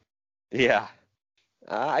 Yeah.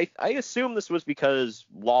 I assume this was because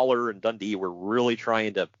Lawler and Dundee were really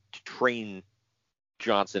trying to train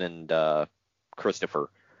Johnson and Christopher.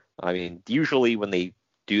 I mean, usually when they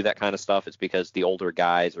do that kind of stuff, it's because the older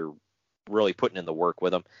guys are really putting in the work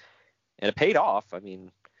with them. And it paid off. I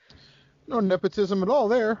mean, no nepotism at all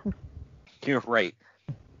there. You're right.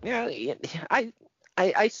 Yeah,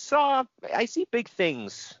 I see big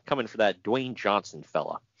things coming for that Dwayne Johnson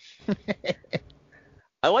fella.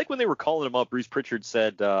 I like when they were calling him up. Bruce Pritchard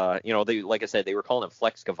said, like I said, they were calling him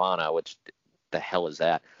Flex Kavana, which the hell is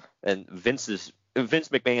that? And Vince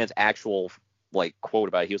McMahon's actual quote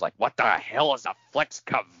about it, he was like, "What the hell is a Flex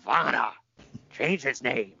Kavana? Change his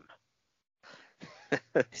name."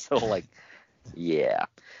 So yeah.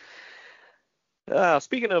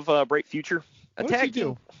 Speaking of bright future, what does he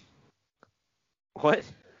do? What?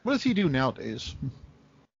 What does he do nowadays?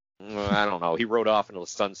 I don't know. He rode off into the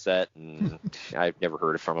sunset, and I've never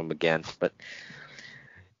heard from him again. But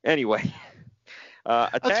anyway.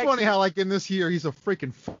 That's funny how, like, in this year, he's a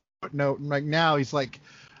freaking footnote, and like now he's, like,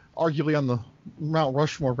 arguably on the Mount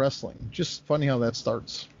Rushmore wrestling. Just funny how that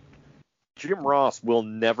starts. Jim Ross will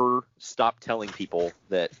never stop telling people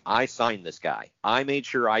that I signed this guy. I made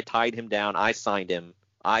sure I tied him down. I signed him.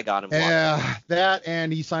 I got him. Yeah, that,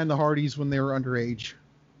 and he signed the Hardys when they were underage.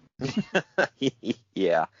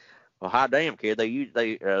 Yeah. Well, hot damn, kid. They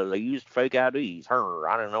used fake IDs. I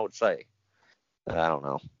don't know what to say. I don't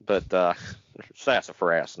know, but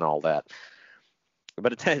sassafras and all that.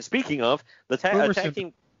 But speaking of, the tag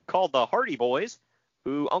team called the Hardy Boys,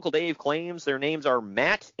 who Uncle Dave claims their names are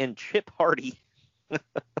Matt and Chip Hardy.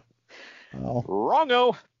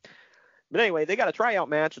 Wrongo. But anyway, they got a tryout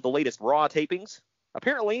match at the latest Raw tapings.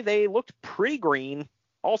 Apparently, they looked pretty green.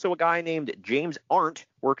 Also, a guy named James Arndt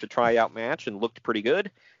worked a tryout match and looked pretty good.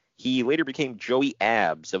 He later became Joey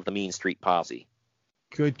Abs of the Mean Street Posse.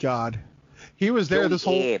 Good God. He was there this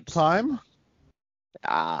whole time?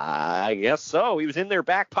 I guess so. He was in their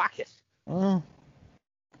back pocket. I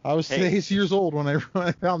was 6 years old when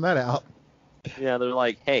I found that out. Yeah, they're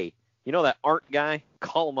like, hey, you know that Arndt guy?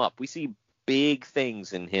 Call him up. We see big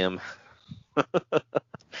things in him.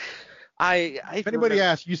 If anybody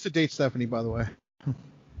asks, you used to date Stephanie, by the way.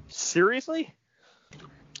 Seriously?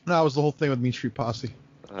 No, that was the whole thing with Mean Street Posse.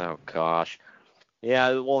 Oh, gosh.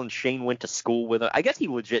 Yeah, well, and Shane went to school with him. I guess he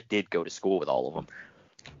legit did go to school with all of them.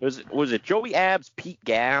 Was it Joey Abs, Pete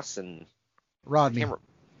Gas, and Rodney?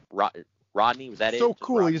 Rodney, was that it? So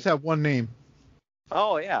cool, he just had one name.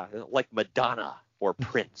 Oh, yeah, like Madonna or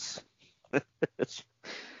Prince. Gosh.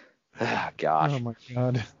 Oh, my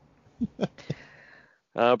God.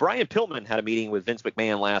 Brian Pillman had a meeting with Vince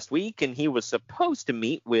McMahon last week, and he was supposed to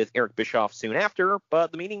meet with Eric Bischoff soon after,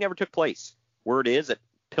 but the meeting never took place. Word is that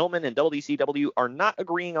Pillman and WCW are not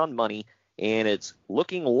agreeing on money, and it's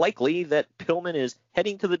looking likely that Pillman is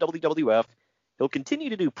heading to the WWF. He'll continue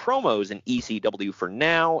to do promos in ECW for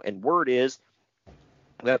now, and word is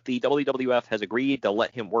that the WWF has agreed to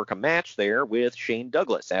let him work a match there with Shane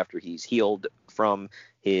Douglas after he's healed from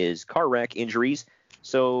his car wreck injuries,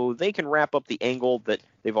 so they can wrap up the angle that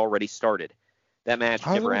they've already started. That match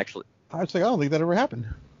never actually... I don't think that ever happened.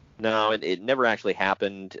 No, it never actually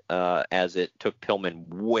happened, as it took Pillman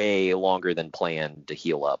way longer than planned to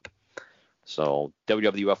heal up. So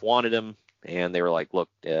WWF wanted him, and they were like, look,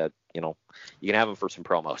 you can have him for some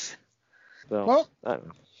promos. So, well, I don't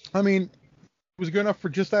know. I mean, it was good enough for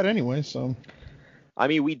just that anyway, so. I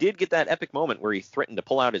mean, we did get that epic moment where he threatened to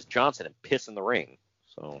pull out his Johnson and piss in the ring.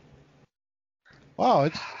 So. Wow,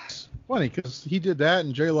 it's funny because he did that,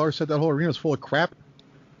 and Jay Lars said that whole arena was full of crap.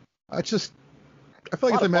 I feel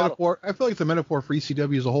like it's a metaphor. I feel like it's a metaphor for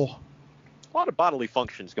ECW as a whole. A lot of bodily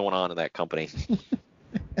functions going on in that company.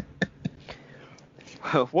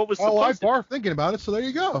 What was I barfed thinking about it, so there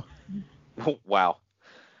you go. Wow.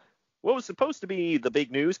 What was supposed to be the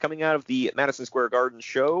big news coming out of the Madison Square Garden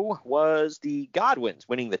show was the Godwins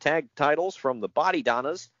winning the tag titles from the Body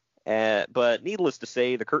Donnas, but needless to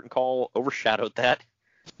say, the curtain call overshadowed that,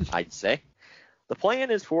 I'd say. The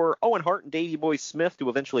plan is for Owen Hart and Davey Boy Smith to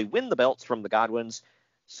eventually win the belts from the Godwins,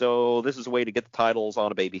 so this is a way to get the titles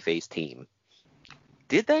on a babyface team.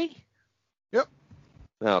 Did they? Yep.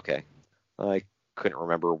 Okay. I couldn't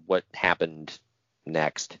remember what happened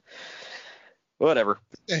next. Whatever.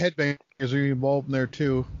 The Headbangers are involved in there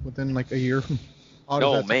too within like a year.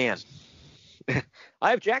 Oh man. I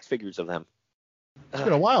have Jack's figures of them. It's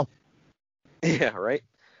been a while. Yeah, right.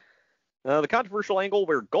 The controversial angle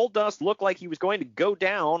where Goldust looked like he was going to go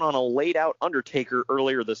down on a laid-out Undertaker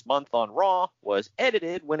earlier this month on Raw was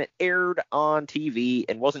edited when it aired on TV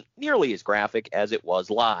and wasn't nearly as graphic as it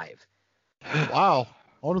was live. Wow.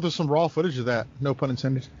 I wonder if there's some raw footage of that. No pun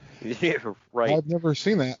intended. Yeah, right. I've never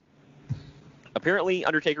seen that. Apparently,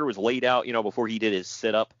 Undertaker was laid out, before he did his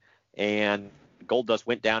sit-up, and Goldust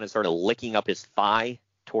went down and started licking up his thigh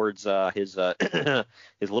towards his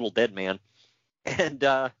little dead man. And,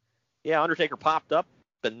 Undertaker popped up,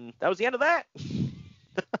 and that was the end of that.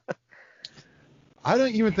 I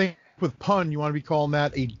don't even think with pun you want to be calling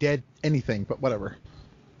that a dead anything, but whatever.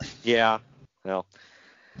 Yeah, well,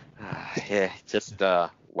 just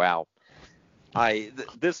wow.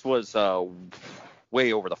 This was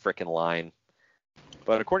way over the frickin' line.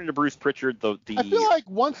 But according to Bruce Pritchard, I feel like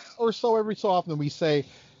once or so every so often we say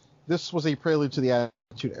this was a prelude to the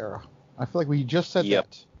Attitude Era. I feel like we just said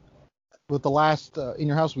that with the last In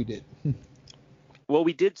Your House we did. Well,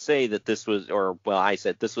 we did say that this was, I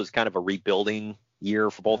said this was kind of a rebuilding year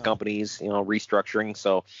for both companies, restructuring.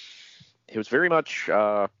 So it was very much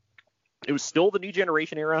It was still the New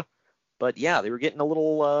Generation era, but yeah, they were getting a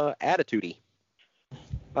little attitude-y.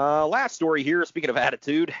 Last story here, speaking of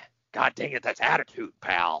attitude. God dang it, that's attitude,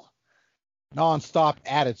 pal. Non-stop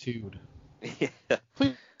attitude. Yeah.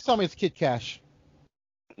 Please tell me it's Kid Cash.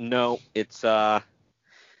 No, it's, Shawn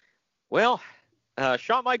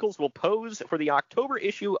Michaels will pose for the October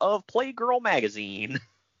issue of Playgirl magazine.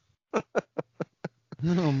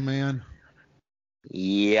 Oh, man.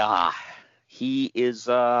 Yeah. He is,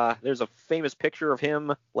 there's a famous picture of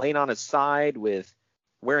him laying on his side with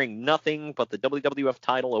wearing nothing but the WWF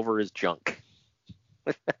title over his junk.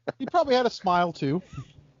 He probably had a smile, too.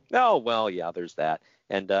 Oh, well, yeah, there's that.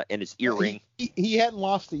 And his earring. He hadn't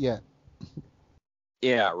lost it yet.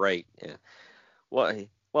 Yeah, right. Yeah. Well,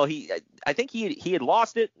 I think he had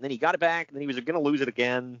lost it, and then he got it back, and then he was going to lose it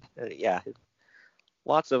again. Yeah.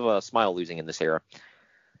 Lots of smile losing in this era.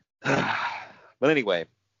 But anyway,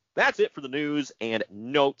 that's it for the news and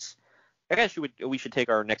notes. I guess we should take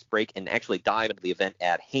our next break and actually dive into the event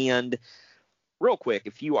at hand. Real quick,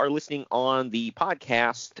 if you are listening on the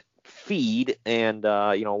podcast feed and,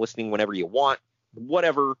 listening whenever you want,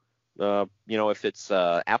 whatever, if it's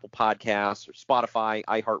Apple Podcasts or Spotify,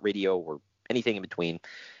 iHeartRadio, or anything in between,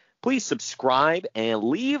 please subscribe and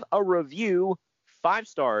leave a review. 5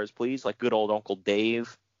 stars, please, like good old Uncle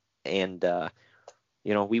Dave. And,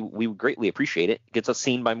 we would greatly appreciate it. It gets us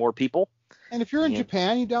seen by more people. And if you're in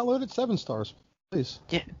Japan, you download it 7 stars, please.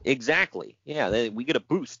 Yeah, exactly. Yeah, we get a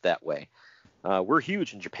boost that way. We're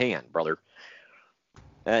huge in Japan, brother.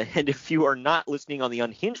 And if you are not listening on the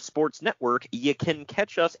Unhinged Sports Network, you can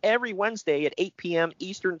catch us every Wednesday at 8 p.m.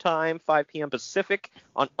 Eastern Time, 5 p.m. Pacific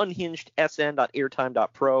on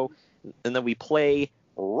unhingedsn.airtime.pro. And then we play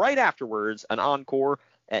right afterwards an encore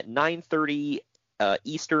at 9:30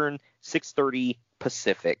 Eastern, 6:30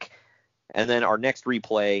 Pacific. And then our next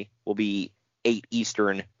replay will be 8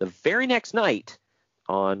 Eastern the very next night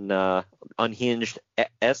on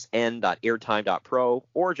unhingedsn.airtime.pro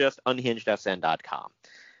or just unhingedsn.com.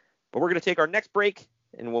 But we're going to take our next break,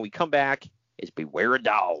 and when we come back, it's Beware a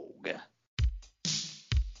Dog.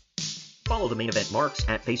 Follow the Main Event Marks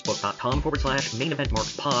at facebook.com/Main Event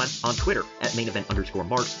Marks Pod, on Twitter at Main Event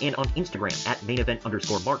 _Marks, and on Instagram at Main Event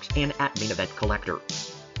 _Marks and at Main Event Collector.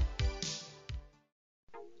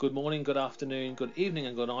 Good morning, good afternoon, good evening,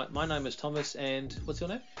 and good night. My name is Thomas, and what's your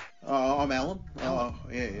name? I'm Alan. Oh,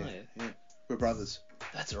 yeah. We're brothers.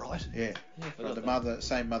 That's right. Yeah.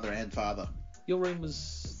 Same mother and father. Your room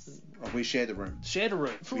was... we shared the room. Shared a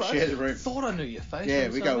room? We shared the room. Thought I knew your face. Yeah,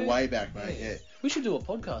 we go way back, mate. Yeah. We should do a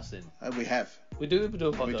podcast then. We have. We do a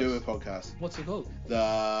podcast? We do a podcast. What's it called?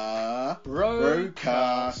 The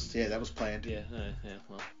Broadcast. Yeah, that was planned. Yeah,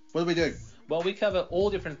 well. What do we do? Well, we cover all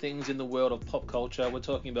different things in the world of pop culture. We're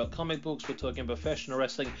talking about comic books, we're talking about professional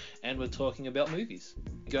wrestling, and we're talking about movies.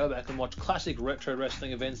 Go back and watch classic retro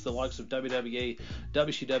wrestling events, the likes of WWE,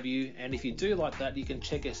 WCW, and if you do like that, you can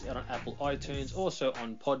check us out on Apple iTunes, also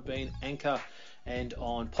on Podbean, Anchor, and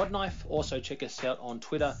on Podknife. Also check us out on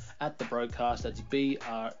Twitter at The Broadcast. That's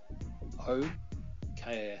BROKAST.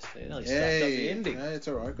 Nearly stuffed up the ending. No, it's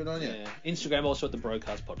alright, good on you. Yeah. Instagram also at The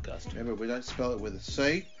Broadcast Podcast. Remember, we don't spell it with a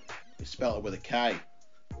C. We spell it with a K.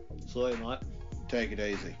 Sorry, mate. Take it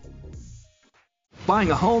easy. Buying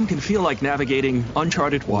a home can feel like navigating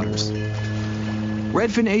uncharted waters.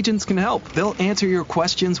 Redfin agents can help. They'll answer your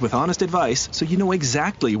questions with honest advice so you know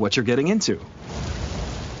exactly what you're getting into.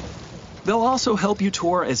 They'll also help you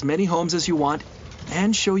tour as many homes as you want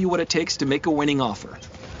and show you what it takes to make a winning offer.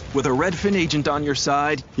 With a Redfin agent on your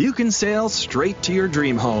side, you can sail straight to your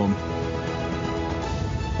dream home.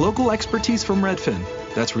 Local expertise from Redfin.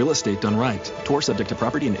 That's real estate done right. Tour subject to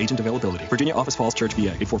property and agent availability. Virginia Office Falls Church, VA,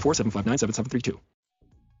 844-759-7732.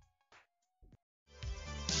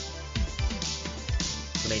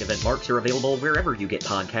 The Main Event Marks are available wherever you get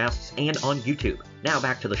podcasts and on YouTube. Now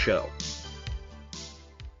back to the show.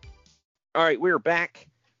 All right, we're back.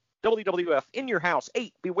 WWF In Your House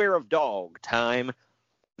 8, Beware of Dog time.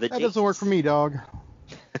 That doesn't work for me, dog.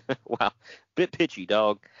 Wow, bit pitchy,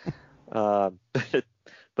 dog. But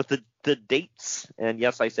the dates, and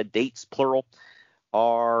yes, I said dates, plural,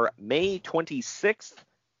 are May 26th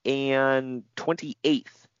and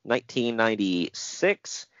 28th,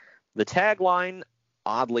 1996. The tagline,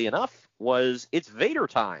 oddly enough, was "It's Vader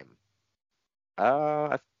time."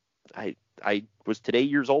 I was today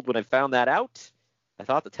years old when I found that out. I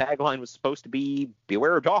thought the tagline was supposed to be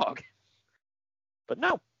 "Beware a Dog," but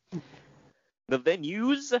no. The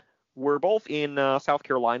venues were both in South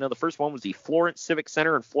Carolina. The first one was the Florence Civic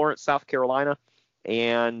Center in Florence, South Carolina,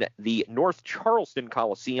 and the North Charleston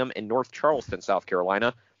Coliseum in North Charleston, South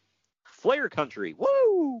Carolina. Flair Country,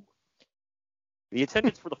 woo! The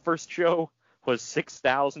attendance for the first show was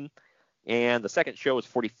 6,000, and the second show was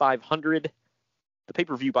 4,500. The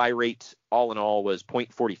pay-per-view buy rate, all in all, was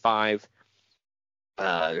 0.45.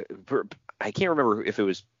 I can't remember if it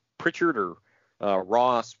was Pritchard or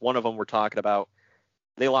Ross. One of them we're talking about.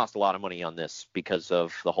 They lost a lot of money on this because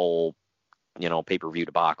of the whole, pay-per-view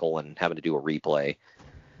debacle and having to do a replay.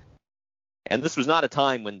 And this was not a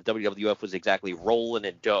time when the WWF was exactly rolling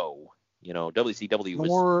in dough. WCW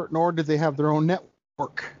was... Nor did they have their own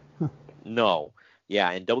network. No.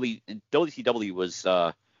 Yeah, and WCW was,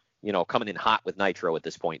 coming in hot with Nitro at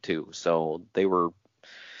this point, too. So they were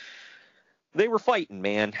fighting,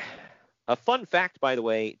 man. A fun fact, by the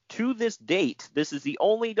way, to this date, this is the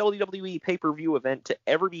only WWE pay-per-view event to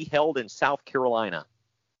ever be held in South Carolina.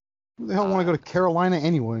 Who the hell want to go to Carolina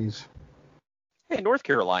anyways? Hey, North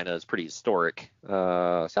Carolina is pretty historic.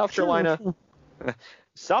 South Carolina,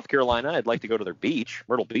 I'd like to go to their beach.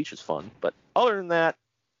 Myrtle Beach is fun, but other than that,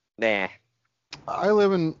 nah. I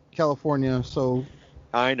live in California, so...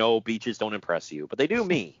 I know beaches don't impress you, but they do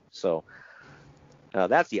me. So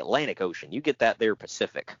that's the Atlantic Ocean. You get that there,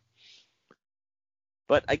 Pacific.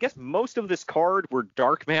 But I guess most of this card were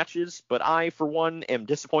dark matches, but I, for one, am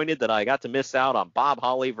disappointed that I got to miss out on Bob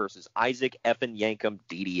Holly versus Isaac effing Yankem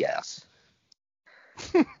DDS.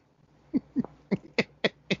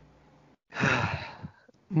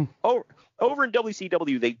 Over in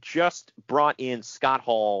WCW, they just brought in Scott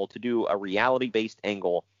Hall to do a reality-based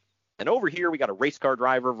angle. And over here, we got a race car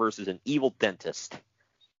driver versus an evil dentist.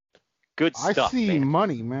 Good stuff, I see man.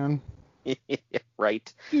 Money, man.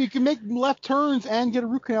 Right. You can make left turns and get a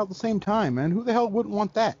root canal at the same time, man. Who the hell wouldn't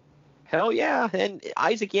want that? Hell yeah. And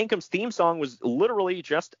Isaac Yankem's theme song was literally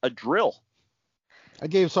just a drill. I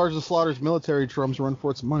gave Sergeant Slaughter's military drums a run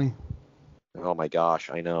for its money. Oh my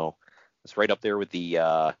gosh, I know. It's right up there with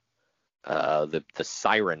the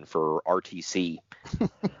siren for RTC.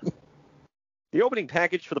 The opening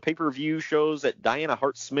package for the pay-per-view shows that Diana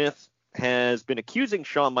Hart-Smith has been accusing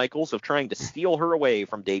Shawn Michaels of trying to steal her away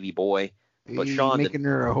from Davey Boy. But Shawn making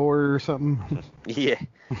her a whore or something. Yeah.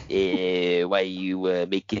 Why you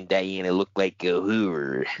making Diana look like a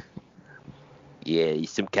whore? Yeah, you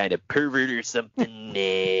some kind of pervert or something.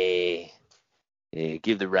 Give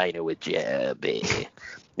the Rhino a job.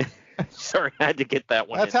 Sorry, I had to get that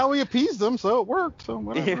one. That's how we appeased them, so it worked. So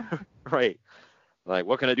whatever. Yeah, right. Like,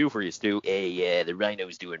 what can I do for you, Stu? Hey, yeah, the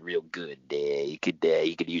Rhino's doing real good. You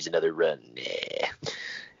could use another run.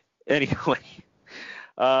 Anyway.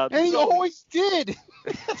 And he always did.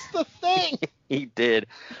 That's the thing. He did.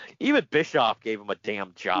 Even Bischoff gave him a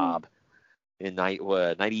damn job in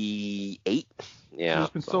 98. Yeah. He's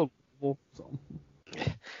been so.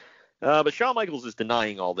 But Shawn Michaels is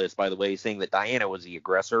denying all this, by the way, saying that Diana was the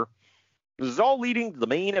aggressor. This is all leading to the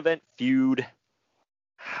main event feud.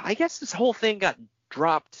 I guess this whole thing got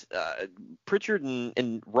dropped. Pritchard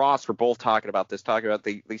and Ross were both talking about this.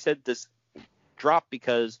 They said this dropped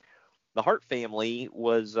because the Hart family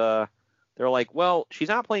was, they're like, well, she's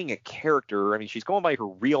not playing a character. I mean, she's going by her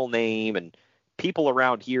real name, and people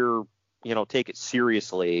around here, take it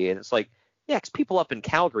seriously. And it's like, yeah, 'cause people up in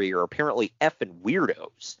Calgary are apparently effing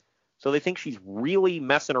weirdos. So they think she's really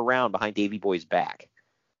messing around behind Davey Boy's back.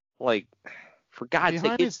 Like, for God's sake.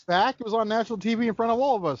 Behind his back, it was on national TV in front of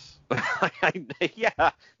all of us.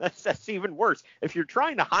 Yeah, that's even worse. If you're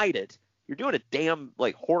trying to hide it, you're doing a damn,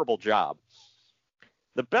 horrible job.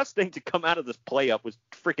 The best thing to come out of this play-up was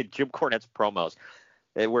freaking Jim Cornette's promos,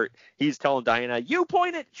 where he's telling Diana, you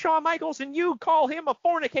point at Shawn Michaels and you call him a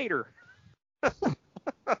fornicator.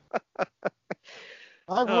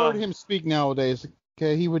 I've heard him speak nowadays.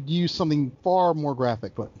 Okay, he would use something far more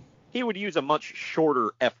graphic, but he would use a much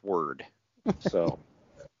shorter F word. So,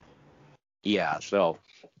 yeah. So,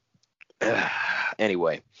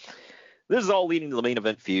 anyway, this is all leading to the main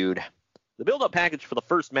event feud. The build-up package for the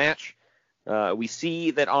first match. We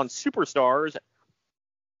see that on Superstars,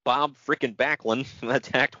 Bob frickin' Backlund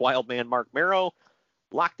attacked Wildman Mark Marrow,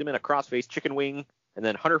 locked him in a crossface chicken wing, and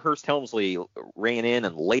then Hunter Hearst Helmsley ran in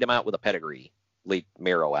and laid him out with a pedigree. Laid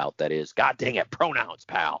Marrow out, that is. God dang it, pronouns,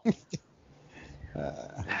 pal.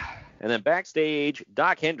 And then backstage,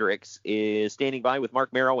 Doc Hendricks is standing by with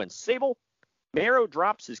Mark Marrow and Sable. Marrow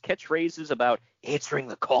drops his catchphrases about answering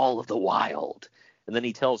the call of the wild. And then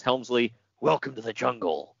he tells Helmsley, welcome to the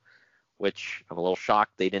jungle. Which I'm a little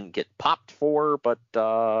shocked they didn't get popped for, but,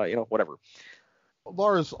 whatever.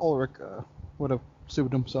 Lars Ulrich would have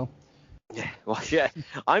sued him, so. Well, yeah,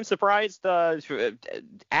 I'm surprised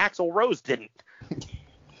Axl Rose didn't.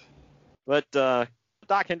 But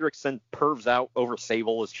Doc Hendricks sends Pervs out over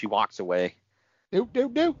Sable as she walks away.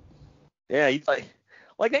 Doop. Yeah, he's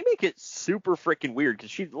Like, they make it super freaking weird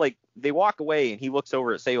because they walk away and he looks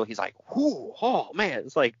over at Sable. He's like, whoo, oh, man.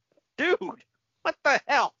 It's like, dude, what the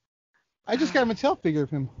hell? I just got a Mattel figure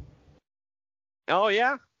of him. Oh,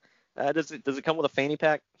 yeah? Does it come with a fanny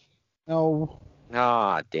pack? No.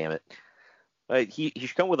 Ah, damn it. He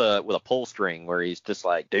should come with a pull string where he's just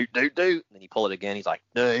like, doot. And then you pull it again. He's like,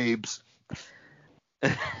 Dabes.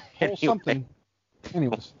 Pull something.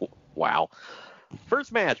 Anyways. Wow.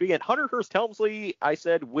 First match, we get Hunter Hearst Helmsley, I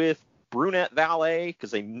said, with Brunette Valet,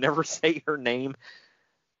 because they never say her name.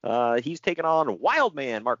 He's taking on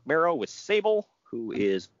Wildman Mark Marrow with Sable, who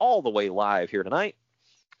is all the way live here tonight.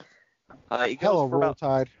 Hello, Roll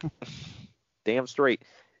Tide. Damn straight.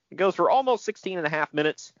 It goes for almost 16 and a half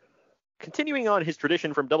minutes. Continuing on his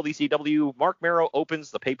tradition from WCW, Mark Marrow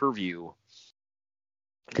opens the pay-per-view.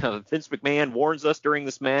 Vince McMahon warns us during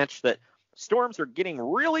this match that storms are getting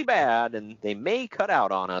really bad and they may cut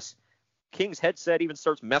out on us. King's headset even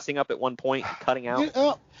starts messing up at one point, cutting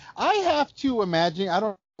out. I have to imagine, I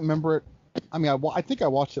don't remember it. I mean, I think I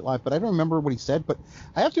watched it live, but I don't remember what he said, but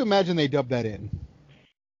I have to imagine they dubbed that in.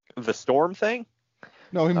 The storm thing?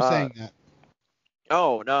 No, him saying that.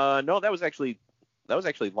 Oh, no, that was actually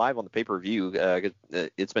live on the pay-per-view.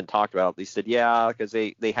 It's been talked about. They said, yeah, because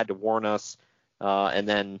they had to warn us, and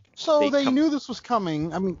then... So they knew this was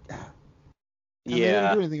coming. I mean... Yeah. They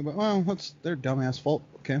didn't do anything about. Well, what's their dumbass fault?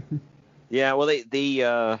 Okay. Yeah. Well, they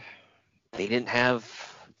didn't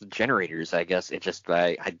have the generators. I guess it just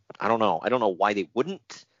I don't know. I don't know why they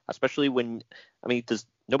wouldn't, especially when does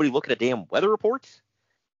nobody look at a damn weather report?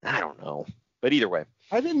 I don't know. But either way.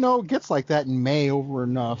 I didn't know it gets like that in May over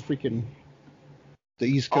in freaking the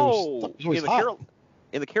East Coast. Oh,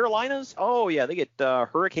 in the Carolinas? Oh yeah, they get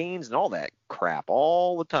hurricanes and all that crap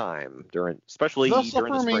all the time especially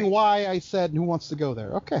during the spring. Why I said who wants to go there?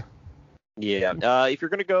 Okay. Yeah, if you're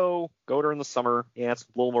gonna go during the summer, yeah, it's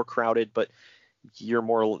a little more crowded, but you're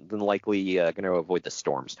more than likely gonna avoid the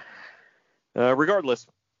storms. Regardless,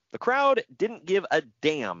 the crowd didn't give a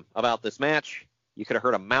damn about this match. You could have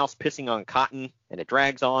heard a mouse pissing on cotton, and it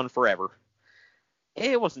drags on forever.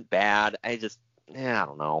 It wasn't bad. I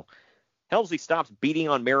don't know. Helmsley stops beating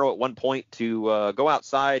on Marrow at one point to go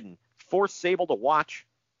outside and force Sable to watch.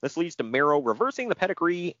 This leads to Marrow reversing the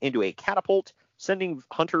pedigree into a catapult, sending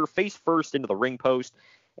Hunter face first into the ring post,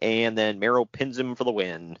 and then Marrow pins him for the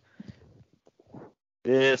win.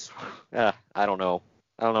 I don't know.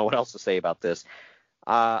 I don't know what else to say about this.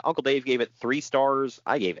 Uncle Dave gave it 3 stars.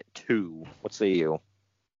 I gave it 2. What say you?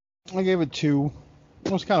 I gave it 2. I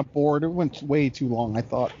was kind of bored. It went way too long, I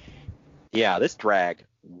thought. Yeah, this dragged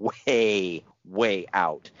way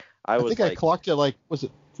out. I think I clocked it was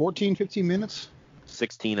it 14, 15 minutes?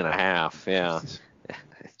 16 and a half, yeah.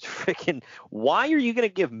 Freaking, why are you going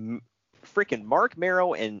to give freaking Mark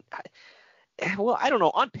Marrow and, well, I don't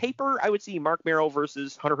know. On paper, I would see Mark Marrow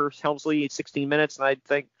versus Hunter Hearst Helmsley 16 minutes, and I'd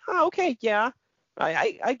think, oh, okay, yeah,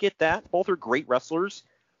 I get that. Both are great wrestlers.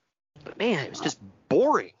 But, man, it was just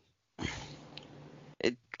boring.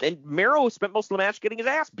 And Marrow spent most of the match getting his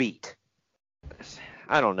ass beat.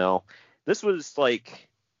 I don't know. This was like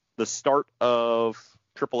the start of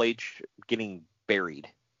Triple H getting buried,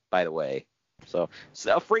 by the way. So it's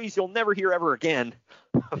a phrase you'll never hear ever again.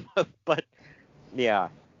 But, yeah,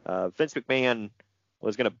 Vince McMahon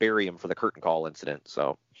was going to bury him for the curtain call incident.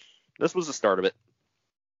 So this was the start of it.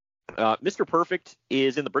 Mr. Perfect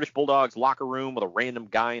is in the British Bulldogs locker room with a random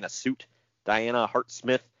guy in a suit, Diana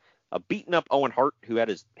Hart-Smith, a beaten-up Owen Hart who had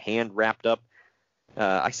his hand wrapped up.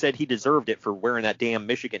 I said he deserved it for wearing that damn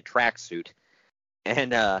Michigan tracksuit.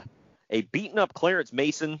 And a beaten-up Clarence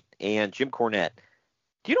Mason and Jim Cornette.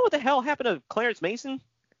 Do you know what the hell happened to Clarence Mason?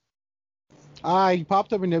 He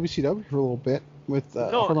popped up in WCW for a little bit with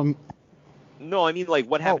No, I mean, like,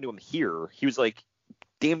 what happened to him here? He was, like,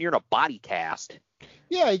 damn near in a body cast.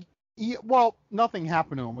 Yeah, well, nothing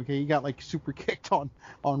happened to him, okay? He got, like, super kicked on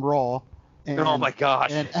Raw. And, oh, my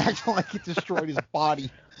gosh. And acted like it destroyed his body.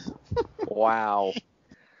 Wow.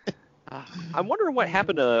 I'm wondering what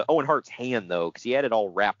happened to Owen Hart's hand, though, because he had it all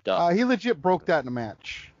wrapped up. He legit broke that in a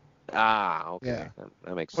match. Okay. Yeah.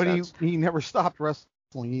 That makes sense. But he never stopped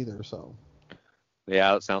wrestling either, so.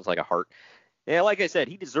 Yeah, that sounds like a Hart. Yeah, like I said,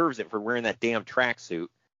 he deserves it for wearing that damn tracksuit.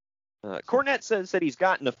 Cornette says that he's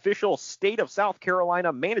got an official state of South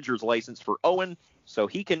Carolina manager's license for Owen, so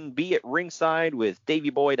he can be at ringside with Davey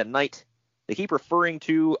Boy tonight. They keep referring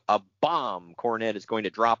to a bomb Cornette is going to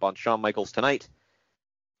drop on Shawn Michaels tonight.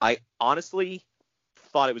 I honestly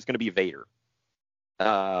thought it was going to be Vader.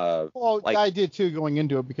 I did too going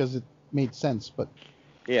into it because it made sense, but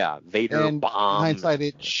yeah, Vader and bomb. In hindsight,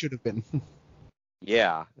 it should have been.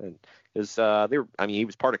 Yeah, because he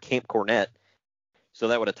was part of Camp Cornette, So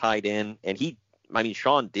that would have tied in. And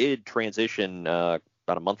Shawn did transition about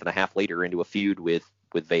a month and a half later into a feud with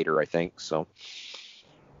Vader, I think. So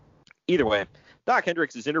either way, Doc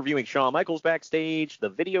Hendrix is interviewing Shawn Michaels backstage. The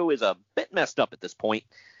video is a bit messed up at this point.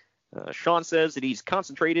 Shawn says that he's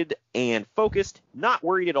concentrated and focused, not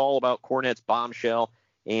worried at all about Cornette's bombshell,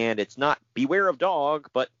 and it's not beware of dog,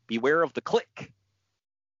 but beware of the click.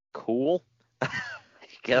 Cool. I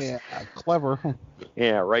guess. Yeah, clever.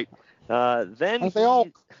 Yeah, right. Then aren't they all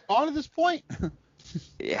on at this point?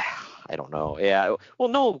 Yeah, I don't know. Yeah. Well,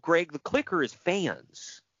 no, Greg, the clicker is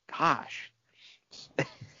fans. Gosh.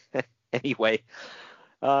 Anyway,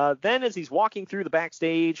 then as he's walking through the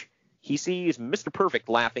backstage, he sees Mr. Perfect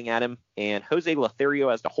laughing at him, and Jose Lothario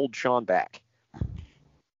has to hold Shawn back.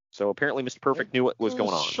 So apparently Mr. Perfect knew what was going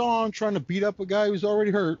on. Shawn trying to beat up a guy who's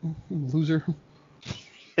already hurt. Loser.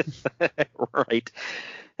 Right.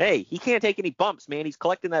 Hey, he can't take any bumps, man. He's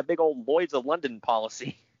collecting that big old Lloyd's of London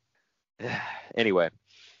policy. Anyway,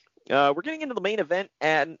 we're getting into the main event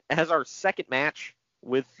and has our second match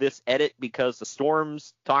with this edit because the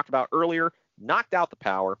Storms talked about earlier knocked out the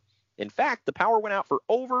Power. In fact, the Power went out for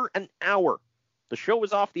over an hour. The show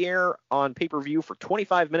was off the air on pay-per-view for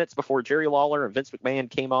 25 minutes before Jerry Lawler and Vince McMahon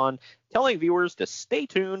came on, telling viewers to stay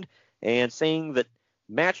tuned and saying that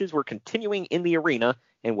matches were continuing in the arena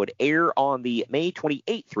and would air on the May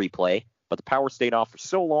 28th replay, but the Power stayed off for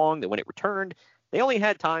so long that when it returned, they only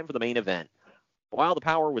had time for the main event. While the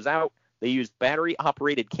Power was out, they used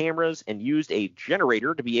battery-operated cameras and used a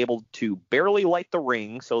generator to be able to barely light the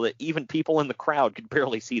ring so that even people in the crowd could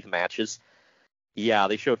barely see the matches. Yeah,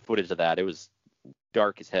 they showed footage of that. It was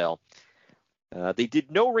dark as hell. They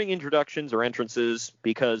did no ring introductions or entrances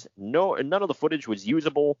because none of the footage was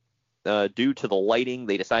usable due to the lighting.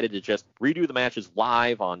 They decided to just redo the matches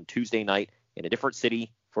live on Tuesday night in a different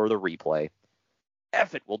city for the replay.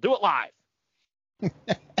 F it, we'll do it live.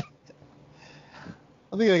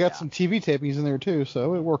 I think they got some TV tapings in there too,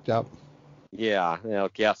 so it worked out. Yeah,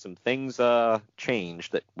 some things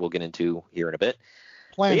changed that we'll get into here in a bit.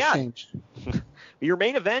 Plans changed. Your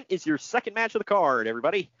main event is your second match of the card,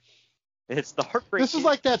 everybody. It's the Heartbreak. This is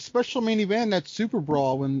like that special main event, that Super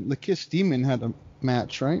Brawl when the Kiss Demon had a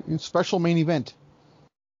match, right? It's special main event.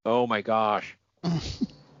 Oh my gosh.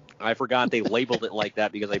 I forgot they labeled it like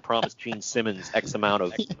that because they promised Gene Simmons X amount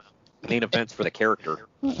of main events for the character.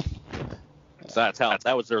 So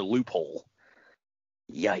that was their loophole.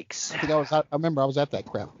 Yikes. I remember I was at that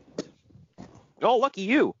crap. Oh, lucky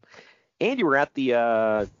you. And you were at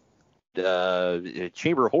the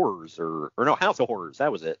Chamber of Horrors, or no, House of Horrors.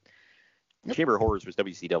 That was it. Yep. Chamber of Horrors was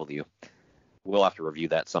WCW. We'll have to review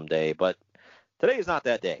that someday, but today is not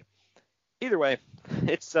that day. Either way,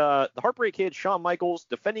 it's the Heartbreak Kid, Shawn Michaels,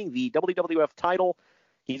 defending the WWF title.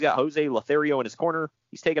 He's got Jose Lothario in his corner.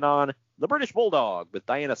 He's taking on the British Bulldog with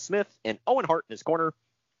Diana Smith and Owen Hart in his corner.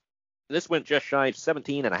 This went just shy of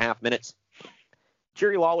 17 and a half minutes.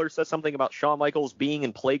 Jerry Lawler says something about Shawn Michaels being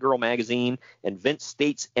in Playgirl magazine, and Vince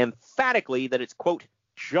states emphatically that it's, quote,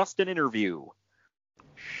 just an interview.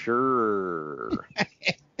 Sure.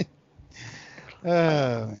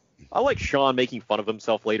 I like Shawn making fun of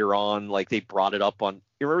himself later on. Like, they brought it up on,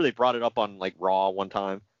 you remember they brought it up on, like, Raw one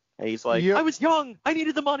time? And he's like, yep. I was young. I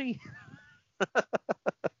needed the money.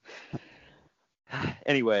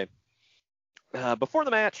 Anyway, before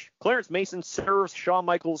the match, Clarence Mason serves Shawn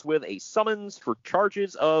Michaels with a summons for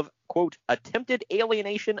charges of, quote, attempted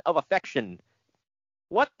alienation of affection.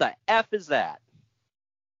 What the F is that?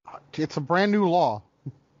 It's a brand new law.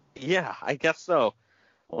 Yeah, I guess so.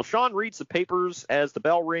 Well, Shawn reads the papers as the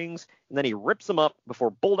bell rings, and then he rips them up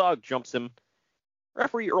before Bulldog jumps him.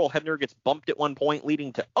 Referee Earl Hebner gets bumped at one point,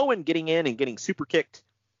 leading to Owen getting in and getting super kicked.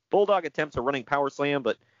 Bulldog attempts a running power slam,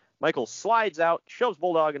 but Michaels slides out, shoves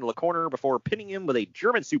Bulldog into the corner before pinning him with a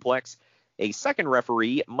German suplex. A second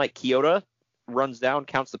referee, Mike Chioda, runs down,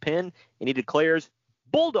 counts the pin, and he declares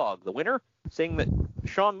Bulldog the winner, saying that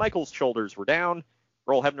Shawn Michaels' shoulders were down.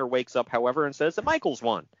 Earl Hebner wakes up, however, and says that Michaels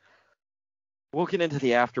won. We'll get into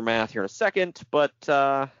the aftermath here in a second, but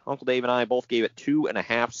Uncle Dave and I both gave it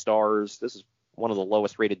 2.5 stars. This is one of the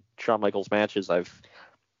lowest rated Shawn Michaels matches I've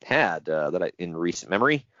had in recent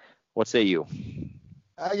memory. What say you?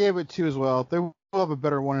 I gave it 2 as well. They will have a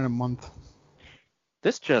better one in a month.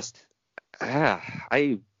 This just,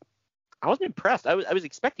 I wasn't impressed. I was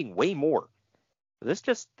expecting way more. This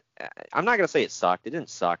just, I'm not gonna say it sucked. It didn't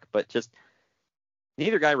suck, but just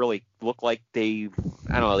neither guy really looked like they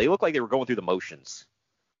looked like they were going through the motions.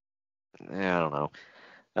 I don't know.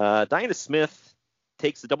 Diana Smith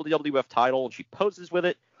takes the WWF title and she poses with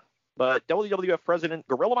it, but WWF President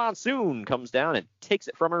Gorilla Monsoon comes down and takes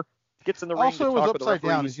it from her, gets in the ring to talk with the referees.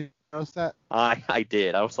 Also, it was upside down. notice that? I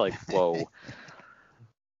did. I was like, whoa.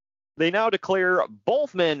 They now declare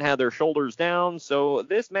both men had their shoulders down, so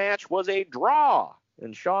this match was a draw.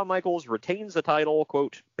 And Shawn Michaels retains the title,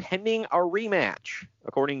 quote, pending a rematch,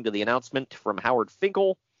 according to the announcement from Howard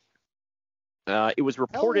Finkel. It was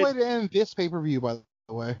reported... Hell of a way to end this pay-per-view, by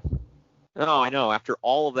the way. Oh, I know. After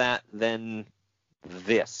all of that, then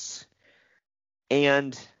this.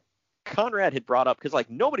 And Conrad had brought up, because, like,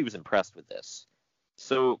 nobody was impressed with this.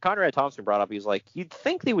 So Conrad Thompson brought up, he was like, you'd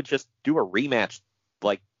think they would just do a rematch,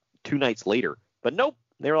 like, 2 nights later. But nope.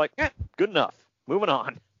 They were like, good enough. Moving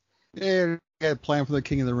on. Yeah, they had a plan for the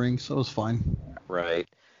King of the Ring, so it was fine. Right.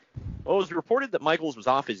 Well, it was reported that Michaels was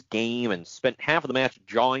off his game and spent half of the match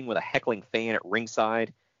jawing with a heckling fan at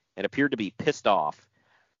ringside and appeared to be pissed off.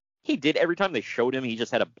 He did. Every time they showed him, he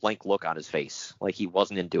just had a blank look on his face, like he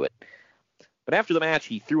wasn't into it. But after the match,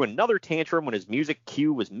 he threw another tantrum when his music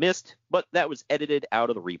cue was missed, but that was edited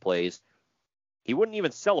out of the replays. He wouldn't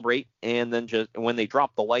even celebrate, and then just when they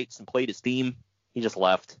dropped the lights and played his theme, he just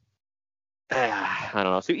left. I don't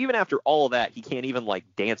know. So even after all of that, he can't even, like,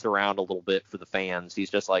 dance around a little bit for the fans. He's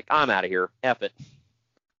just like, I'm out of here. F it.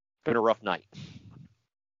 Been a rough night.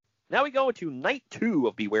 Now we go into night 2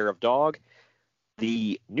 of Beware of Dog.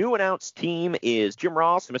 The new announced team is Jim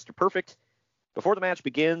Ross and Mr. Perfect. Before the match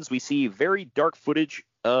begins, we see very dark footage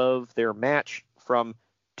of their match from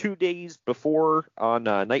 2 days before on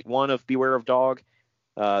night 1 of Beware of Dog.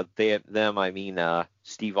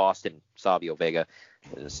 Steve Austin, Savio Vega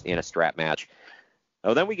in a strap match.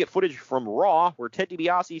 Then we get footage from Raw where Ted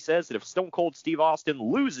DiBiase says that if Stone Cold Steve Austin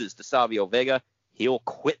loses to Savio Vega, he'll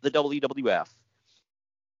quit the WWF.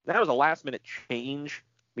 That was a last-minute change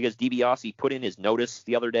because DiBiase put in his notice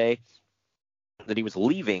the other day that he was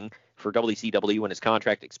leaving for WCW when his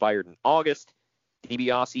contract expired in August.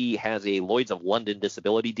 DiBiase has a Lloyd's of London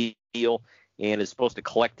disability deal and is supposed to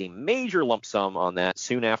collect a major lump sum on that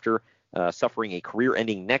soon after suffering a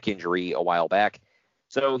career-ending neck injury a while back.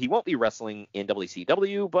 So he won't be wrestling in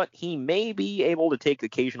WCW, but he may be able to take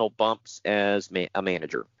occasional bumps as a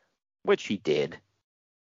manager, which he did.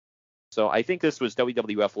 So I think this was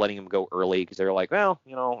WWF letting him go early because they were like, well,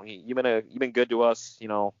 you know, you've been good to us, you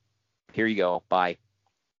know, here you go, bye.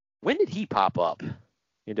 When did he pop up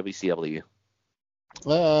in WCW?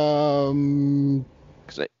 Because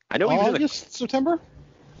I know he was August, September.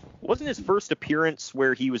 Wasn't his first appearance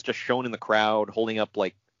where he was just shown in the crowd holding up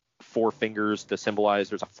like 4 fingers to symbolize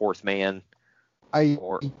there's a fourth man? I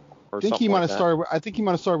think he might have started. I think he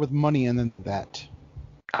might have started with Money and then that.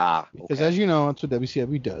 Okay. Because as you know, that's what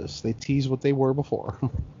WCW does. They tease what they were before.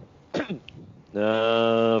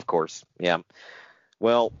 Of course, yeah.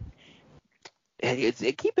 Well,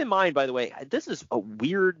 keep in mind, by the way, this is a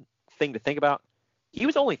weird thing to think about. He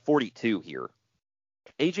was only 42 here.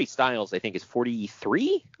 AJ Styles, I think, is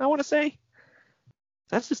 43, I want to say.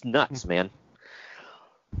 That's just nuts, man.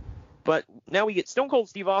 But now we get Stone Cold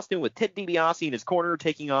Steve Austin with Ted DiBiase in his corner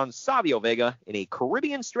taking on Savio Vega in a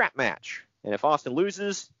Caribbean strap match. And if Austin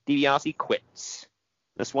loses, DiBiase quits.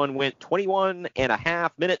 This one went 21 and a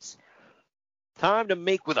half minutes. Time to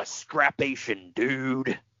make with a scrapation,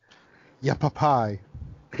 dude. Yappa pie.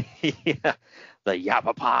 Yeah, the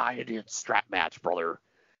Yappa pie Indian strap match, brother.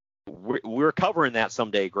 We're covering that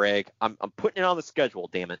someday, Greg. I'm putting it on the schedule,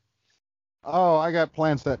 damn it. Oh, I got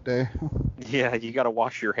plans that day. Yeah, you got to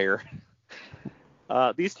wash your hair.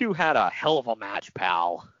 These two had a hell of a match,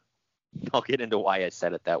 pal. I'll get into why I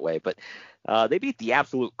said it that way, but they beat the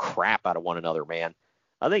absolute crap out of one another, man.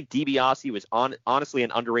 I think DiBiase was honestly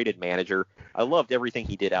an underrated manager. I loved everything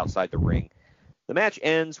he did outside the ring. The match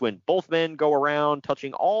ends when both men go around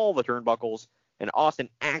touching all the turnbuckles, and Austin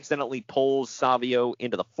accidentally pulls Savio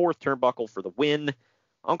into the 4th turnbuckle for the win.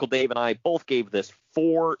 Uncle Dave and I both gave this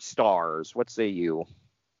 4 stars. What say you?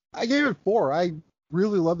 I gave it 4. I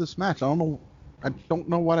really love this match. I don't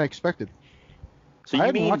know what I expected. So I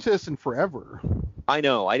haven't watched this in forever. I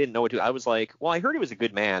know. I didn't know what to. I was like, well, I heard it was a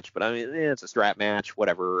good match, but I mean, it's a strap match,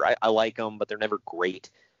 whatever. I like them, but they're never great.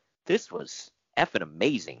 This was effing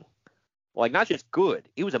amazing. Like, not just good.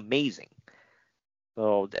 It was amazing.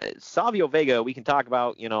 So, Savio Vega, we can talk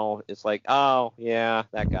about, you know, it's like, oh, yeah,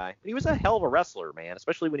 that guy. But he was a hell of a wrestler, man,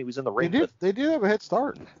 especially when he was in the ring. They did have a head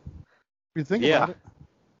start. If you think about it.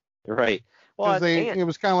 You're right. Well, it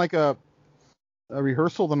was kind of like a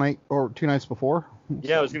rehearsal the night or 2 nights before.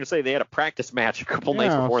 Yeah, I was going to say they had a practice match a couple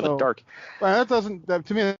nights before the dark. Well, to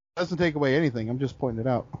me, that doesn't take away anything. I'm just pointing it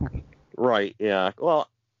out. Right, yeah. Well,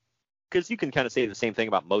 because you can kind of say the same thing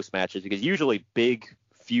about most matches, because usually big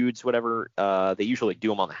feuds, whatever, they usually do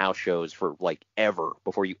them on the house shows for like ever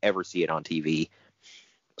before you ever see it on TV.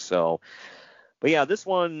 So, but yeah, this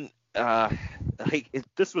one,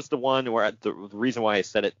 this was the one where the reason why I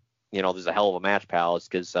said it, there's a hell of a match, pal, is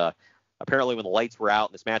because apparently when the lights were out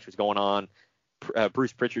and this match was going on,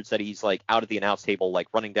 Bruce Pritchard said he's like out at the announce table, like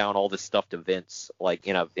running down all this stuff to Vince, like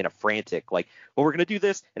in a frantic, like, well, we're gonna do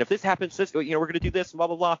this, and if this happens, we're gonna do this, and blah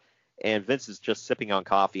blah blah. And Vince is just sipping on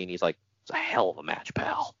coffee, and he's like, it's a hell of a match,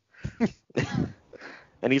 pal.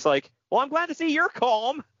 And he's like, well, I'm glad to see you're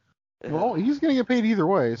calm. Well, he's gonna get paid either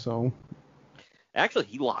way, so. Actually,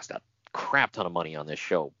 he lost a crap ton of money on this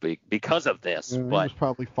show because of this, but he was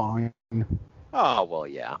probably fine. Oh, well,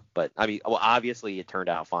 yeah. But, I mean, obviously it turned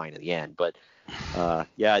out fine in the end. But,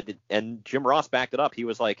 and Jim Ross backed it up. He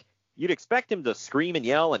was like, you'd expect him to scream and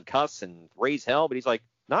yell and cuss and raise hell. But he's like,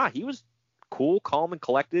 nah, he was cool, calm, and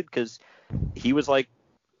collected because he was like,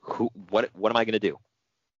 what am I going to do?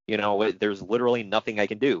 There's literally nothing I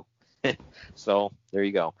can do. So, there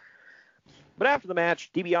you go. But after the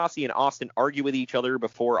match, DiBiase and Austin argue with each other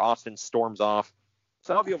before Austin storms off.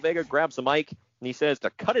 Savio Vega grabs the mic and he says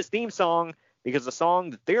to cut his theme song because the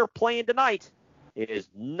song that they're playing tonight is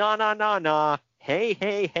Na Na Na Na, Hey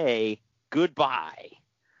Hey Hey, Goodbye.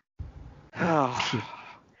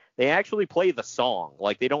 They actually play the song.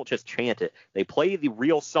 Like, they don't just chant it. They play the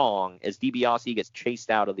real song as DiBiase gets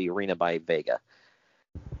chased out of the arena by Vega.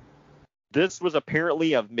 This was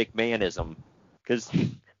apparently a McMahonism because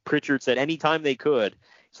Pritchard said anytime they could,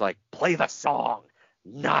 it's like, play the song.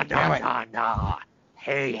 Na na na na.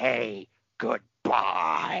 Hey, hey,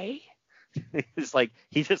 goodbye. It's like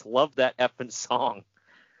he just loved that effing song.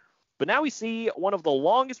 But now we see one of the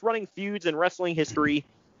longest running feuds in wrestling history,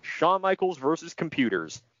 Shawn Michaels versus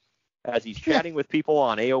computers, as he's chatting with people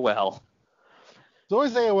on AOL. It's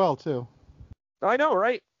always AOL, too. I know,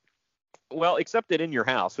 right? Well, except that In Your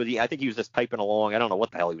House. I think he was just typing along. I don't know what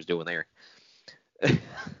the hell he was doing there.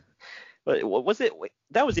 But was it?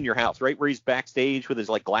 That was In Your House, right? Where he's backstage with his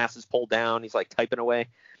glasses pulled down. He's typing away.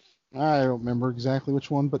 I don't remember exactly which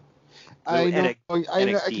one, but I can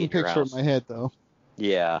picture it in my head though.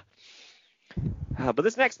 Yeah. But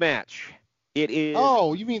this next match, it is.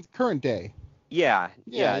 Oh, you mean current day? Yeah.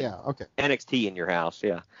 Okay. NXT In Your House,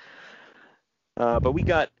 yeah. But we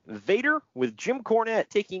got Vader with Jim Cornette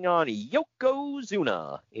taking on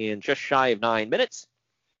Yokozuna in just shy of 9 minutes.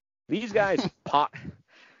 These guys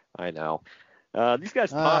I know. These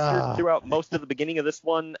guys postured throughout most of the beginning of this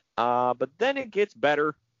one, but then it gets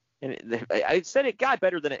better. And I said it got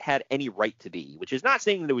better than it had any right to be, which is not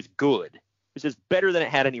saying that it was good. It's just better than it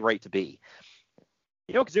had any right to be.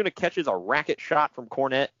 Yokozuna catches a racket shot from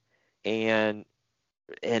Cornette, he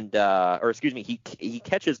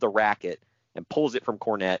catches the racket and pulls it from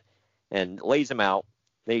Cornette and lays him out.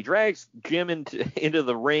 Then he drags Jim into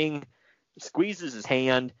the ring, squeezes his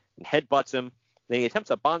hand, and headbutts him. Then he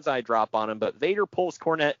attempts a bonsai drop on him, but Vader pulls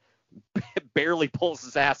Cornette, barely pulls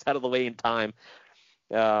his ass out of the way in time.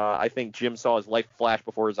 I think Jim saw his life flash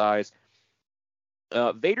before his eyes.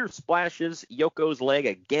 Vader splashes Yoko's leg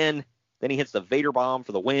again. Then he hits the Vader bomb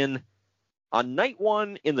for the win. On night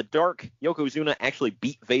one in the dark, Yokozuna actually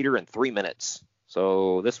beat Vader in 3 minutes.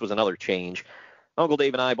 So this was another change. Uncle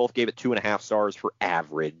Dave and I both gave it 2.5 stars for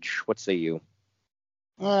average. What say you?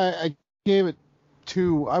 I gave it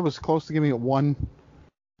 2. I was close to giving it 1.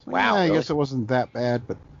 So, wow. I really? guess it wasn't that bad,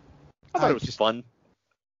 but I thought it was just fun.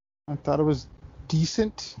 I thought it was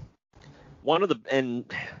decent. And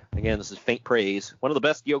again, this is faint praise, one of the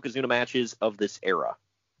best Yokozuna matches of this era.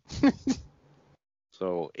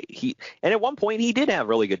 So and at one point he did have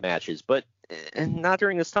really good matches, but not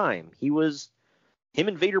during this time. Him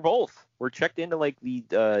and Vader both were checked into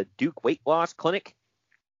the Duke weight loss clinic,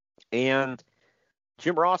 and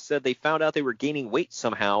Jim Ross said they found out they were gaining weight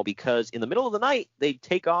somehow because in the middle of the night they'd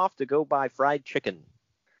take off to go buy fried chicken.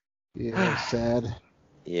 Yeah, sad.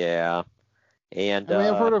 Yeah. And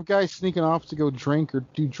I've heard of guys sneaking off to go drink or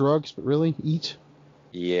do drugs, but really eat.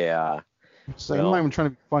 Yeah. I'm not even trying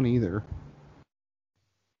to be funny either.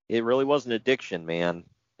 It really was an addiction, man.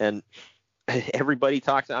 And everybody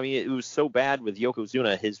talks. I mean, it was so bad with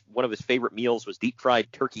Yokozuna. One of his favorite meals was deep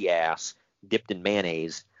fried turkey ass dipped in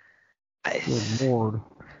mayonnaise. Good Lord.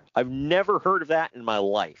 I've never heard of that in my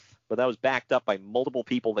life, but that was backed up by multiple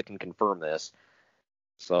people that can confirm this.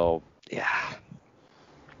 So, yeah.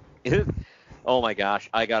 Oh my gosh,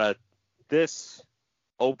 this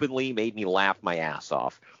openly made me laugh my ass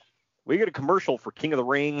off. We get a commercial for King of the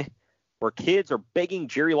Ring where kids are begging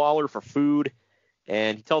Jerry Lawler for food,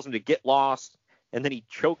 and he tells them to get lost, and then he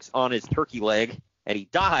chokes on his turkey leg, and he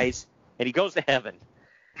dies, and he goes to heaven.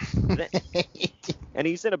 And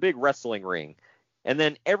he's in a big wrestling ring. And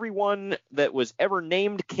then everyone that was ever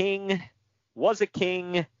named King, was a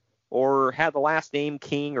king, or had the last name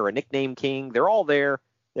King or a nickname King, they're all there.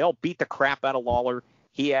 They all beat the crap out of Lawler.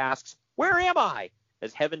 He asks, "Where am I?"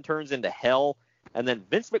 as heaven turns into hell. And then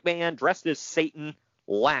Vince McMahon, dressed as Satan,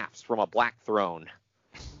 laughs from a black throne.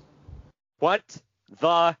 What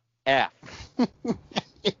the F?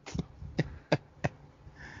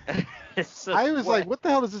 I was like, what the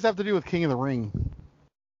hell does this have to do with King of the Ring?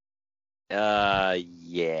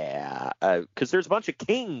 Yeah. Because there's a bunch of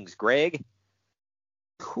kings, Greg.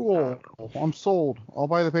 Cool. I'm sold. I'll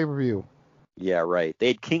buy the pay-per-view. Yeah, right. They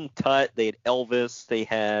had King Tut. They had Elvis. They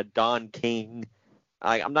had Don King.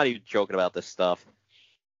 I'm not even joking about this stuff.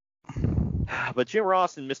 But Jim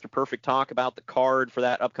Ross and Mr. Perfect talk about the card for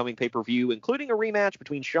that upcoming pay-per-view, including a rematch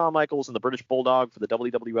between Shawn Michaels and the British Bulldog for the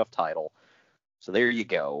WWF title. So there you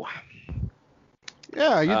go.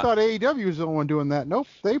 Yeah, you thought AEW was the only one doing that. Nope,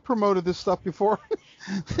 they promoted this stuff before,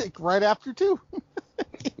 like right after too.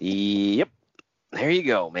 Yep. There you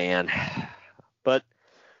go, man. But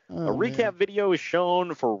a recap video is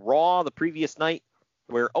shown for Raw the previous night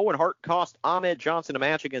where Owen Hart cost Ahmed Johnson a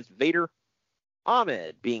match against Vader.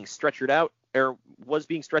 Ahmed was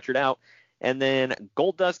being stretchered out, and then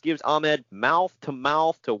Goldust gives Ahmed mouth to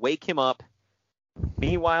mouth to wake him up.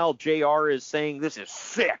 Meanwhile, JR is saying this is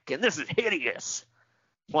sick and this is hideous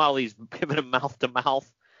while he's giving him mouth to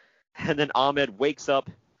mouth. And then Ahmed wakes up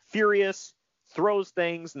furious, throws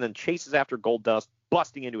things, and then chases after Goldust,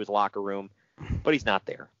 busting into his locker room, but he's not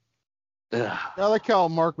there. Ugh. I like how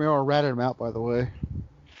Mark Miller ratted him out, by the way.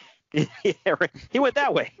 Yeah, right. He went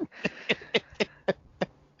that way.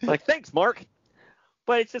 Like, thanks, Mark.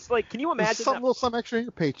 But it's just like, can you imagine a little some extra in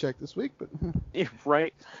your paycheck this week? But yeah,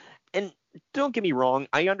 right. And don't get me wrong,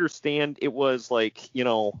 I understand it was like,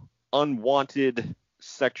 unwanted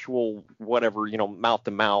sexual whatever, mouth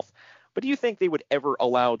to mouth. But do you think they would ever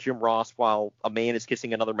allow Jim Ross, while a man is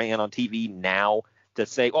kissing another man on TV now, to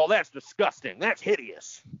say, "Oh, that's disgusting, that's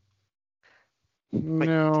hideous"? Like,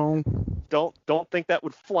 no. Don't think that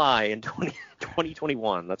would fly in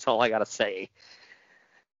 2021. That's all I gotta say.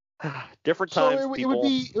 Different times. So it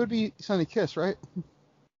would be Sonny Kiss, right?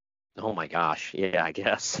 Oh my gosh, yeah, I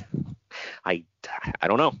guess. I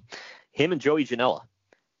don't know. Him and Joey Janela.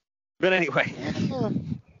 But anyway,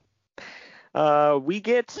 we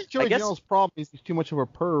get. Joey Janela's problem is he's too much of a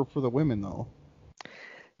perv for the women, though.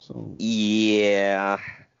 So. Yeah,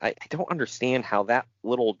 I don't understand how that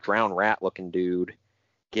little drowned rat looking dude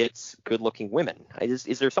gets good looking women.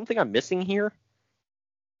 Is there something I'm missing here?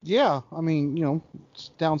 Yeah, I mean, it's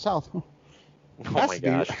down south. Oh my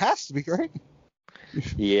gosh. It has to be, right?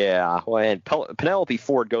 Yeah, well, and Penelope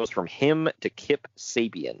Ford goes from him to Kip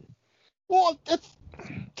Sabian. Well, that's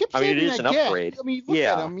Kip Sabian. I mean, it is an upgrade. I mean, look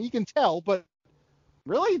at him, you can tell, but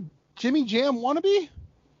really, Jimmy Jam wannabe?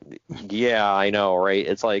 Yeah, I know, right?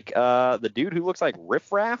 It's like the dude who looks like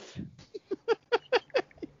Riff Raff.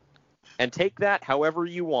 And take that however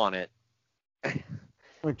you want it.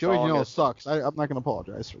 Like Joey Janela sucks. I'm not going to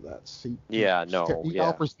apologize for that. He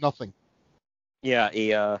offers nothing.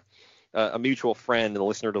 Yeah, a mutual friend and a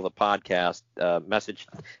listener to the podcast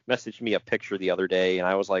messaged me a picture the other day, and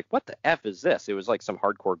I was like, "What the F is this?" It was like some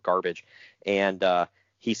hardcore garbage, and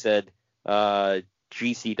he said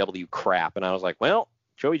GCW crap, and I was like, "Well,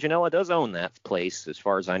 Joey Janela does own that place, as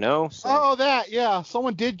far as I know." So. Oh, that, yeah.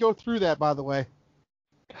 Someone did go through that, by the way.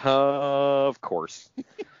 Of course.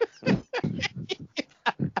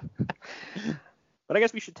 But I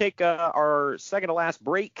guess we should take our second to last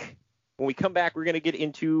break. When we come back, we're going to get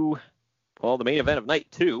into, the main event of night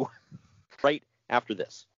 2 right after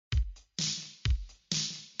this.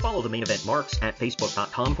 Follow the Main Event Marks at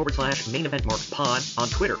facebook.com/Main Event Marks Pod, on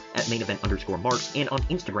Twitter at Main Event _Marks, and on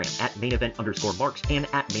Instagram at Main Event _Marks and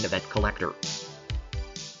at Main Event Collector.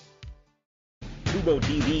 Fubo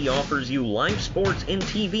TV offers you live sports and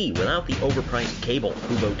TV without the overpriced cable.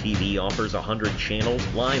 Fubo TV offers 100 channels,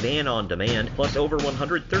 live and on demand, plus over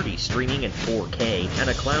 130 streaming in 4K, and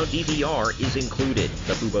a cloud DVR is included.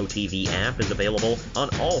 The Fubo TV app is available on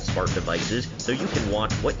all smart devices, so you can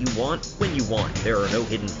watch what you want when you want. There are no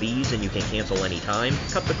hidden fees, and you can cancel anytime.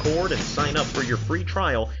 Cut the cord and sign up for your free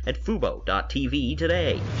trial at Fubo.tv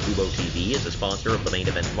today. Fubo TV is a sponsor of the Main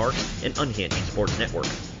Event Marks and Unhinged Sports Network.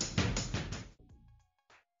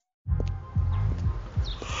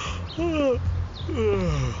 The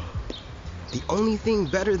only thing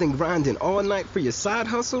better than grinding all night for your side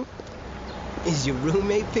hustle is your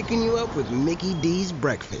roommate picking you up with Mickey D's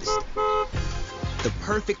breakfast. The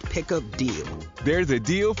perfect pickup deal. There's a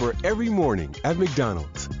deal for every morning at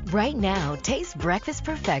McDonald's. Right now, taste breakfast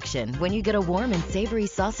perfection when you get a warm and savory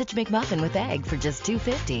sausage McMuffin with egg for just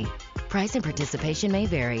 $2.50. Price and participation may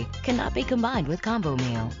vary. Cannot be combined with combo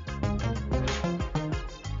meal.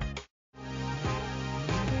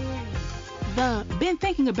 Been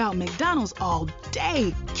thinking about McDonald's all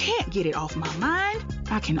day. Can't get it off my mind.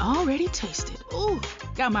 I can already taste it. Ooh,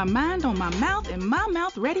 got my mind on my mouth and my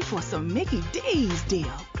mouth ready for some Mickey D's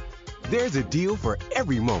deal. There's a deal for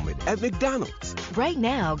every moment at McDonald's. Right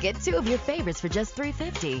now, get 2 of your favorites for just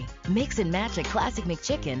 $3.50. Mix and match a classic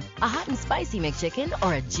McChicken, a hot and spicy McChicken,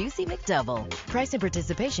 or a juicy McDouble. Price and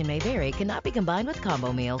participation may vary. Cannot be combined with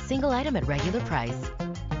combo meal. Single item at regular price.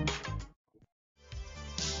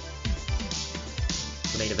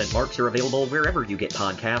 The Main Event marks are available wherever you get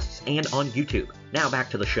podcasts and on YouTube. Now back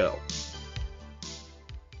to the show.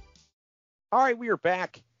 All right, we are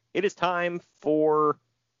back. It is time for,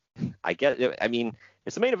 it's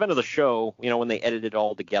the main event of the show, when they edited it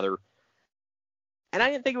all together. And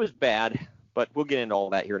I didn't think it was bad, but we'll get into all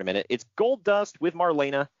that here in a minute. It's Goldust with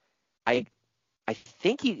Marlena. I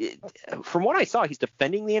think from what I saw, he's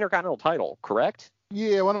defending the Intercontinental title, correct?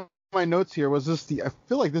 Yeah, one of my notes here was I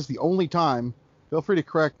feel like this is the only time, feel free to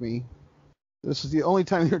correct me, this is the only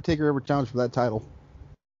time the Undertaker ever challenged for that title.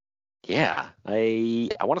 Yeah, I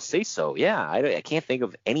want to say so. Yeah, I can't think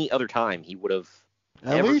of any other time he would have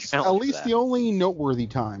at least the only noteworthy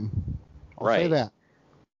time. I'll say that.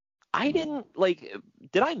 I didn't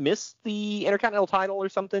did I miss the Intercontinental title or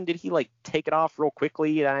something? Did he take it off real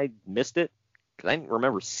quickly and I missed it? Because I didn't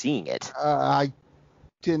remember seeing it. I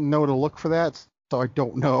didn't know to look for that, so I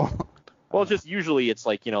don't know. Well, just usually it's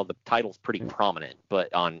the title's pretty prominent,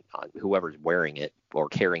 but on whoever's wearing it or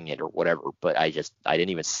carrying it or whatever. But I didn't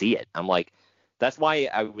even see it. I'm like, that's why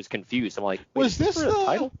I was confused. I'm like, was this the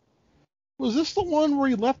title? Was this the one where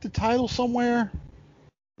he left the title somewhere?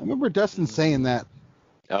 I remember Dustin saying that.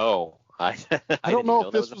 Oh, I don't know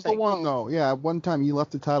if this was the one though. Yeah, one time he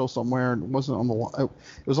left the title somewhere and it wasn't on the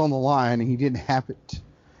it was on the line and he didn't have it.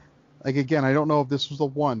 Again, I don't know if this was the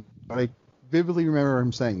one, but I vividly remember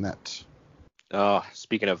him saying that.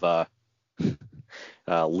 Speaking of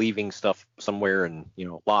leaving stuff somewhere and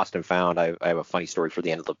lost and found, I have a funny story for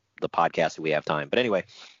the end of the podcast if we have time. But anyway,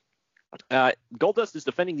 Goldust is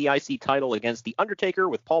defending the IC title against The Undertaker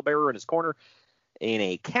with Paul Bearer in his corner in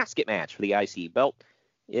a casket match for the IC belt.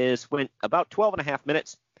 Went about 12.5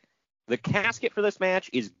 minutes. The casket for this match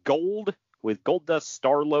is gold with Goldust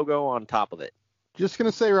star logo on top of it. Just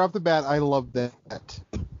gonna say right off the bat, I love that.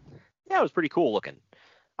 Yeah, it was pretty cool looking.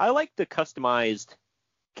 I like the customized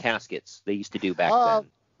caskets they used to do back then.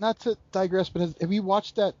 Not to digress, but have you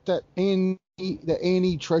watched that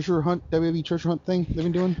A&E treasure hunt, WWE treasure hunt thing they've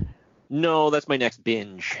been doing? No, that's my next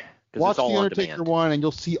binge. Watch it's all the Undertaker one, and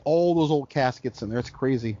you'll see all those old caskets in there. It's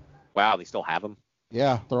crazy. Wow, they still have them?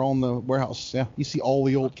 Yeah, they're all in the warehouse. Yeah, you see all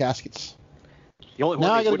the old caskets. The only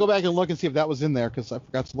now I got to go back and look and see if that was in there because I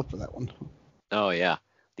forgot to look for that one. Oh yeah,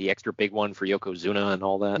 the extra big one for Yokozuna and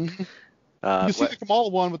all that. Mm-hmm. You see the Kamala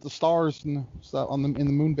one with the stars and stuff in the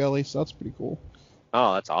moon belly, so that's pretty cool.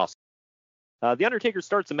 Oh, that's awesome. The Undertaker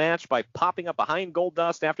starts the match by popping up behind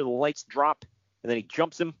Goldust after the lights drop, and then he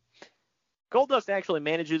jumps him. Goldust actually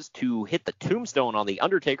manages to hit the tombstone on the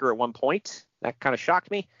Undertaker at one point. That kind of shocked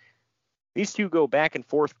me. These two go back and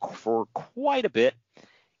forth for quite a bit.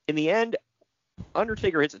 In the end,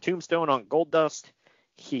 Undertaker hits a tombstone on Goldust.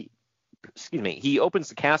 He opens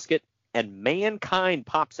the casket, and Mankind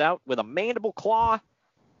pops out with a mandible claw.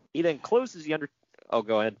 He then closes the Oh,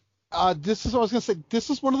 go ahead. This is what I was going to say. This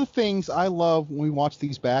is one of the things I love when we watch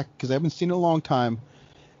these back, because I haven't seen it in a long time.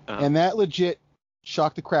 And that legit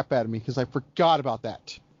shocked the crap out of me, because I forgot about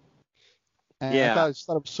that. And I just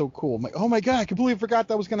thought it was so cool. I'm like, oh my God, I completely forgot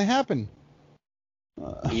that was going to happen.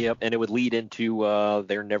 Yep, and it would lead into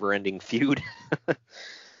their never-ending feud.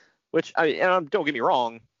 Which, don't get me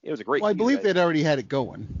wrong, it was a great feud. I believe they'd already had it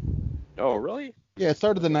going. Oh, really? Yeah, it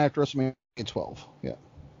started the night after WrestleMania 12. Yeah.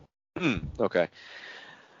 Okay.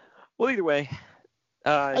 Well, either way.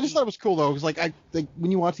 I just thought it was cool, though. It was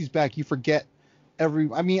when you watch these back, you forget I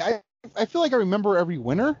feel like I remember every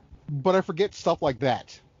winner, but I forget stuff like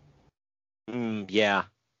that. Yeah.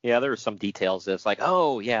 Yeah, there were some details that's like,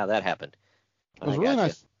 oh, yeah, that happened. It was a really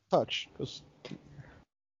nice touch.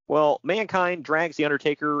 Well, Mankind drags the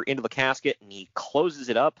Undertaker into the casket, and he closes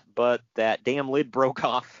it up, but that damn lid broke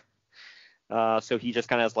off. So he just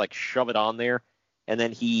kind of has shove it on there, and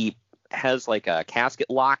then he has a casket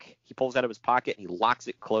lock. He pulls out of his pocket, and he locks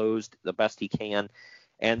it closed the best he can,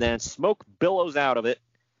 and then smoke billows out of it.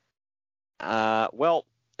 Well,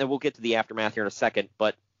 and we'll get to the aftermath here in a second,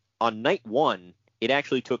 but on night one, it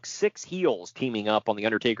actually took 6 heels teaming up on the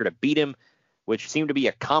Undertaker to beat him, which seemed to be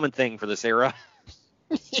a common thing for this era.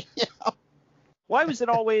 Yeah. Why was it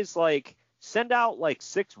always send out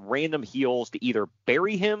 6 random heels to either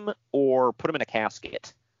bury him or put him in a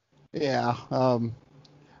casket? Yeah.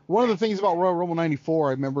 One of the things about Royal Rumble 94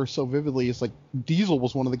 I remember so vividly is like Diesel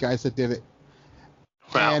was one of the guys that did it.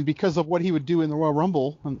 Wow. And because of what he would do in the Royal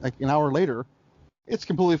Rumble, like an hour later, it's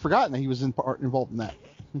completely forgotten that he was involved in that.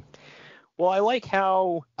 Well, I like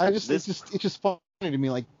how it's just funny to me,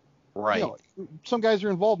 like, right. You know, some guys are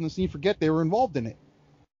involved in this and you forget they were involved in it.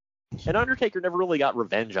 And Undertaker never really got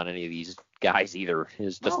revenge on any of these guys either.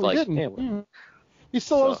 It's just no, like, he didn't. Yeah. He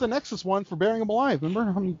still owes the Nexus one for burying him alive.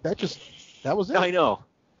 Remember? I mean, that was it. I know.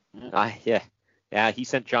 Yeah, he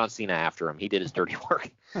sent John Cena after him. He did his dirty work.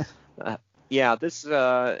 Yeah, this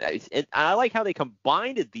I like how they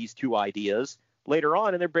combined these two ideas later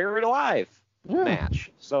on in their Buried Alive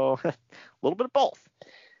match. So a little bit of both.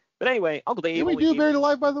 But anyway, Uncle Dave. Did we do Buried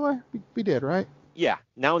Alive, by the way? We did, right? Yeah,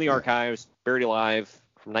 now in the archives, Buried Alive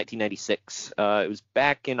from 1996. It was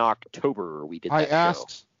back in October we did that show. I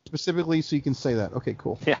asked specifically so you can say that. Okay,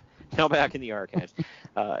 cool. Yeah. Now back in the archives.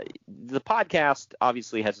 The podcast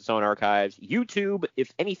obviously has its own archives. YouTube,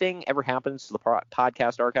 if anything ever happens to the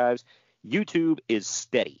podcast archives, YouTube is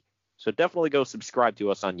steady. So definitely go subscribe to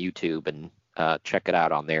us on YouTube and check it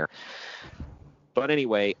out on there. But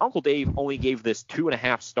anyway, Uncle Dave only gave this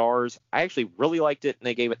 2.5 stars. I actually really liked it, and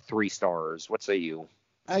they gave it 3 stars. What say you?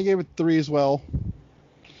 I gave it 3 as well.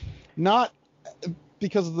 Not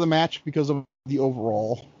because of the match, because of the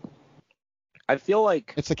overall. I feel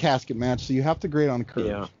like it's a casket match, so you have to grade on a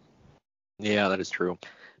curve. Yeah, that is true.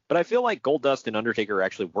 But I feel like Goldust and Undertaker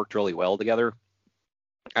actually worked really well together.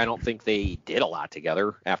 I don't think they did a lot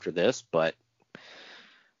together after this, but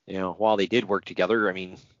you know, while they did work together, I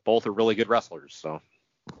mean, both are really good wrestlers. So,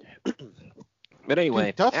 but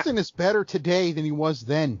anyway, dude, Dustin is better today than he was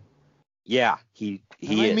then. Yeah, he is.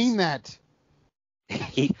 I mean that.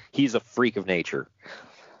 He's a freak of nature.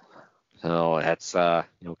 So that's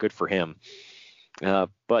good for him.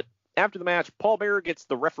 But after the match, Paul Bearer gets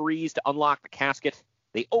the referees to unlock the casket.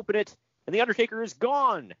 They open it, and the Undertaker is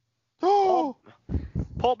gone. Oh!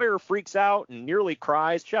 Paul Bearer freaks out and nearly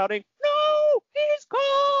cries, shouting, "No, he's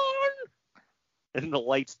gone!" And the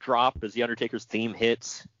lights drop as the Undertaker's theme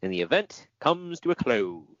hits, and the event comes to a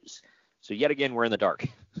close. So yet again, we're in the dark.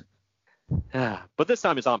 But this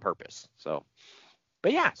time it's on purpose. So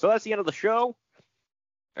that's the end of the show.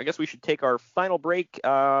 I guess we should take our final break.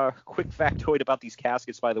 Quick factoid about these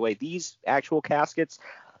caskets, by the way. These actual caskets,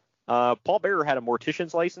 Paul Bearer had a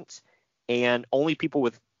mortician's license, and only people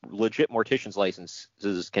with legit mortician's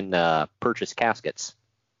licenses can purchase caskets,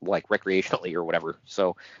 like recreationally or whatever.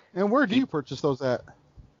 So. And where do you purchase those at?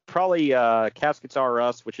 Probably Caskets R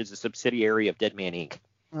Us, which is a subsidiary of Dead Man Inc.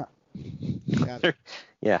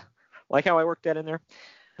 Yeah. Like how I worked that in there?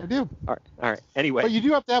 I do. All right. Anyway. But you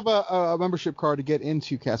do have to have a membership card to get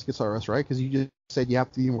into Caskets R Us, right? Because you just said you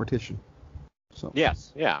have to be a mortician. So.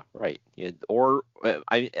 Yes. Yeah. Right. Yeah, or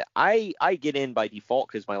I get in by default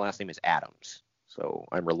because my last name is Adams, so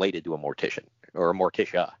I'm related to a mortician or a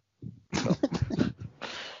morticia. So.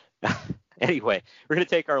 Anyway, we're gonna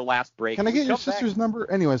take our last break. Can I get your sister's number?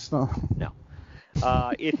 Anyways, no. No.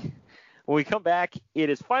 When we come back, it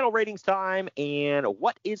is final ratings time and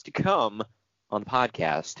what is to come on the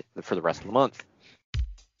podcast for the rest of the month.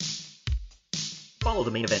 Follow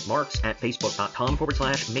the Main Event Marks at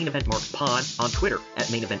Facebook.com/Main Event Marks Pod, on Twitter at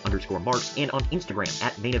Main Event _Marks, and on Instagram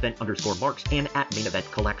at Main Event _Marks and at Main Event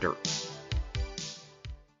Collector.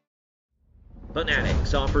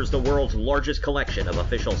 Fanatics offers the world's largest collection of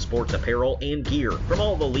official sports apparel and gear from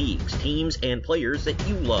all the leagues, teams, and players that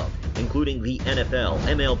you love, including the NFL,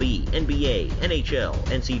 MLB, NBA, NHL,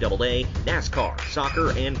 NCAA, NASCAR,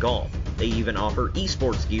 soccer, and golf. They even offer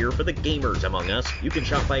esports gear for the gamers among us. You can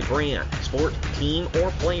shop by brand, sport, team,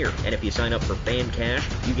 or player. And if you sign up for Fan Cash,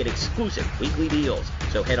 you get exclusive weekly deals.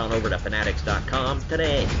 So head on over to Fanatics.com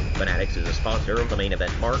today. Fanatics is a sponsor of the Main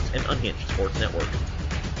Event Marks and Unhinged Sports Network.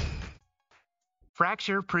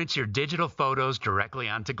 Fracture prints your digital photos directly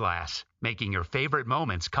onto glass, making your favorite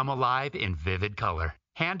moments come alive in vivid color.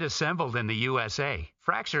 Hand-assembled in the USA,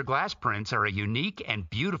 Fracture glass prints are a unique and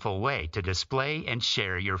beautiful way to display and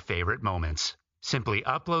share your favorite moments. Simply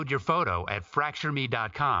upload your photo at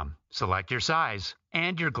FractureMe.com, select your size,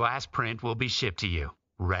 and your glass print will be shipped to you,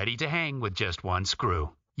 ready to hang with just one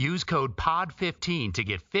screw. Use code POD15 to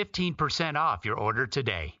get 15% off your order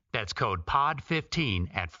today. That's code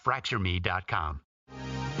POD15 at FractureMe.com.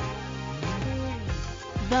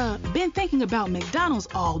 Been thinking about McDonald's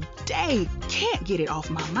all day. Can't get it off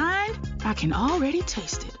my mind. I can already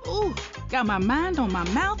taste it. Ooh, got my mind on my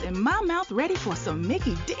mouth and my mouth ready for some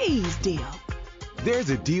Mickey D's deal.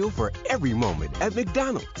 There's a deal for every moment at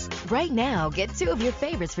McDonald's. Right now, get 2 of your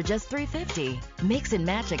favorites for just $3.50. Mix and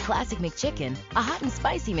match a classic McChicken, a hot and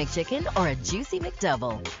spicy McChicken, or a juicy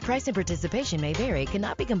McDouble. Price and participation may vary,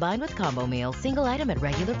 cannot be combined with combo meal, single item at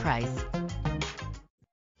regular price.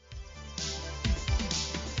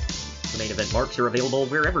 The Main Event marks are available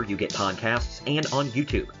wherever you get podcasts and on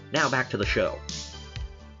YouTube. Now back to the show.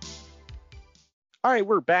 All right,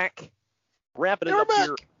 we're back. Wrapping it up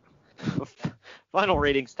here. Final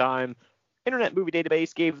ratings time. Internet Movie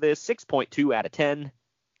Database gave this 6.2 out of 10.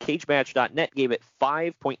 CageMatch.net gave it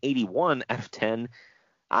 5.81 out of 10.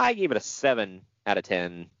 I gave it a 7 out of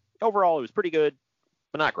 10. Overall, it was pretty good,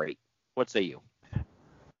 but not great. What say you?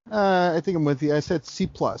 I think I'm with you. I said C+.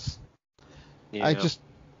 Yeah. I just...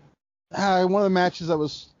 one of the matches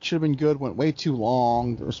that should have been good went way too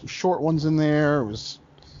long. There were some short ones in there. It was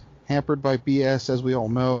hampered by BS, as we all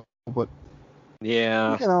know. But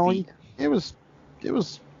yeah, it was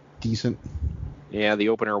decent. Yeah, the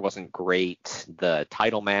opener wasn't great. The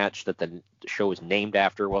title match that the show is named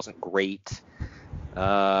after wasn't great.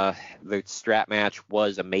 The strap match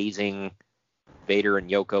was amazing. Vader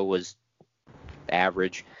and Yoko was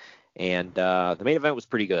average, and the main event was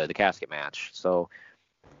pretty good. The casket match. So.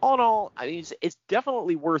 All in all, I mean, it's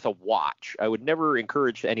definitely worth a watch. I would never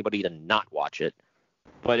encourage anybody to not watch it.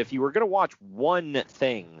 But if you were going to watch one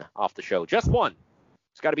thing off the show, just one,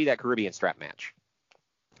 it's got to be that Caribbean strap match.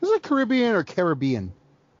 Is it Caribbean or Caribbean?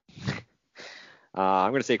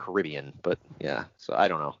 I'm going to say Caribbean, but yeah. So I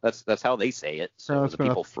don't know. That's how they say it. So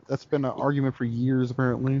that's been an argument for years,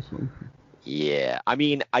 apparently. So. Yeah, I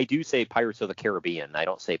mean, I do say Pirates of the Caribbean. I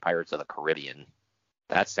don't say Pirates of the Caribbean.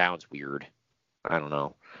 That sounds weird. I don't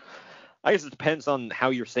know. I guess it depends on how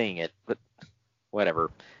you're saying it, but whatever.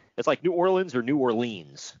 It's like New Orleans or New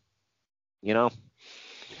Orleans, you know?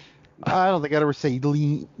 I don't think I'd ever say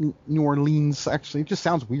New Orleans, actually. It just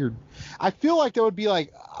sounds weird. I feel like that would be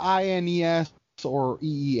like INES or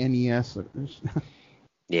EENES.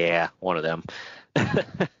 Yeah, one of them.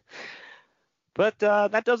 But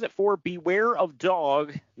that does it for Beware of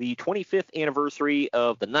Dog, the 25th anniversary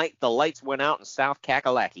of the night the lights went out in South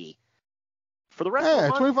Kakalaki. For the rest of the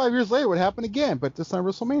month, 25 years later, it would happen again, but this time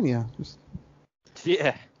WrestleMania.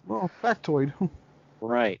 Yeah. Well, factoid.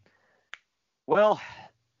 Right. Well,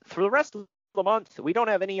 for the rest of the month, we don't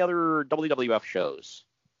have any other WWF shows.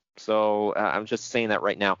 So I'm just saying that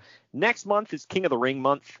right now. Next month is King of the Ring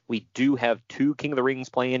month. We do have 2 King of the Rings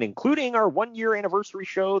planned, including our 1-year anniversary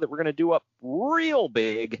show that we're going to do up real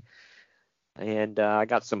big. And I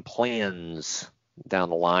got some plans down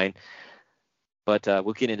the line. But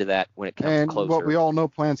we'll get into that when it comes closer. And what we all know,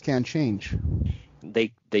 plans can change.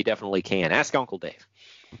 They definitely can. Ask Uncle Dave.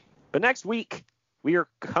 But next week, we are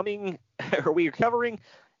covering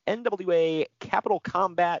NWA Capital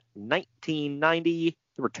Combat 1990,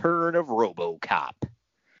 the return of RoboCop.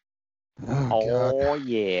 Oh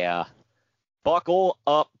yeah. Buckle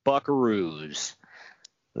up, buckaroos.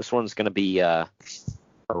 This one's going to be a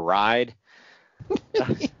ride.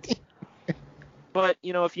 But,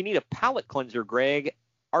 you know, if you need a palate cleanser, Greg,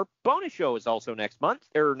 our bonus show is also next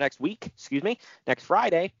week, next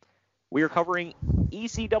Friday. We are covering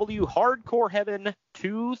ECW Hardcore Heaven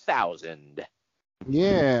 2000.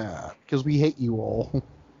 Yeah, because we hate you all.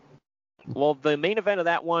 Well, the main event of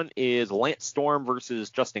that one is Lance Storm versus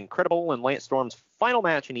Justin Credible, and Lance Storm's final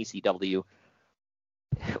match in ECW.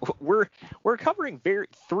 We're covering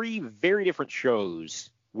 3 very different shows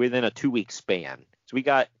within a 2-week span. So we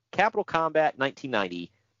got Capital Combat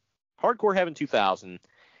 1990, Hardcore Heaven 2000,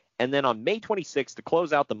 and then on May 26th, to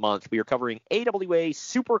close out the month, we are covering AWA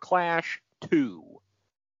Super Clash 2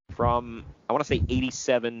 from, I want to say,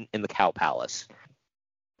 87 in the Cow Palace.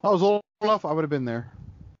 I was old enough, I would have been there.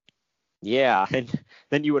 Yeah, and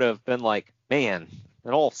then you would have been like, man, it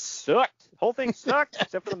all sucked. The whole thing sucked,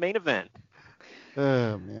 except for the main event.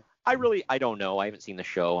 Oh, man. I don't know. I haven't seen the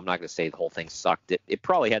show. I'm not going to say the whole thing sucked. It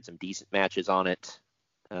probably had some decent matches on it.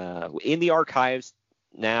 In the archives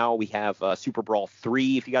now, we have Super Brawl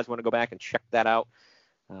 3, if you guys want to go back and check that out.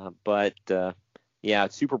 But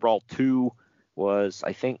Super Brawl 2 was,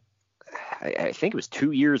 I think it was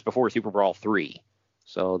 2 years before Super Brawl 3.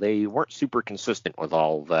 So they weren't super consistent with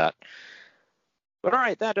all of that. But all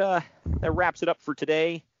right, that wraps it up for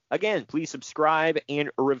today. Again, please subscribe and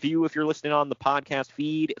review if you're listening on the podcast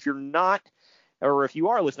feed. If you're not, or if you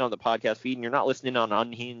are listening on the podcast feed and you're not listening on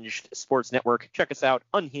Unhinged Sports Network, check us out,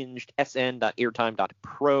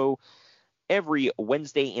 unhingedsn.airtime.pro, every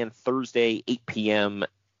Wednesday and Thursday, 8 p.m.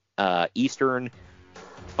 Eastern,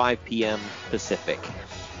 5 p.m. Pacific.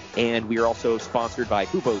 And we are also sponsored by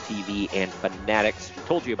Fubo TV and Fanatics. We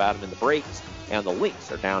told you about them in the breaks. and the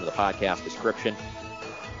links are down in the podcast description.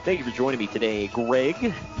 Thank you for joining me today, Greg.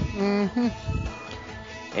 Mm-hmm.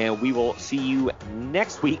 And we will see you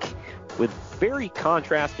next week with very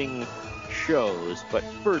contrasting shows. But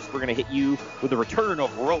first, we're going to hit you with the return of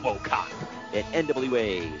RoboCop at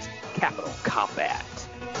NWA's Capital Combat.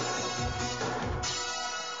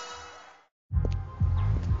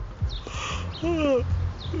 The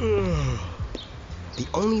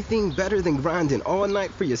only thing better than grinding all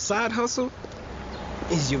night for your side hustle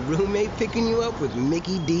is your roommate picking you up with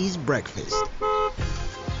Mickey D's breakfast.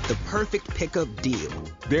 The perfect pickup deal.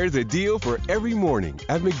 There's a deal for every morning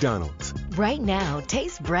at McDonald's. Right now,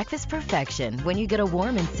 taste breakfast perfection when you get a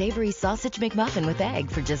warm and savory sausage McMuffin with egg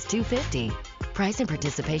for just $2.50. Price and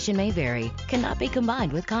participation may vary. Cannot be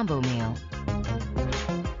combined with combo meal.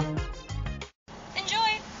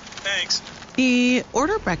 Enjoy. Thanks.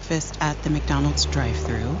 Order breakfast at the McDonald's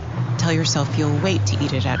drive-thru. Tell yourself you'll wait to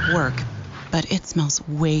eat it at work, but it smells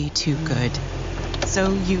way too good.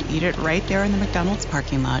 So you eat it right there in the McDonald's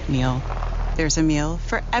parking lot meal. There's a meal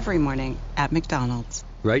for every morning at McDonald's.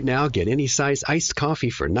 Right now, get any size iced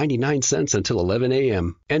coffee for 99 cents until 11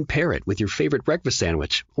 a.m. and pair it with your favorite breakfast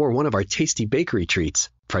sandwich or one of our tasty bakery treats.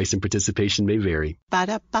 Price and participation may vary.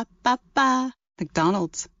 Ba-da-ba-ba-ba.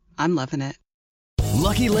 McDonald's. I'm loving it.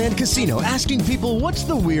 Lucky Land Casino, asking people, what's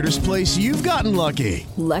the weirdest place you've gotten lucky?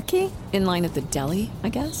 Lucky? In line at the deli, I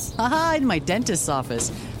guess? Aha, in my dentist's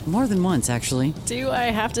office. More than once, actually. Do I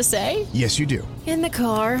have to say? Yes, you do. In the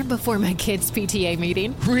car before my kids' PTA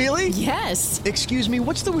meeting. Really? Yes. Excuse me,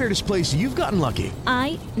 what's the weirdest place you've gotten lucky?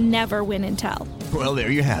 I never win and tell. Well, there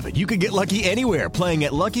you have it. You can get lucky anywhere, playing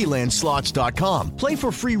at LuckyLandSlots.com. Play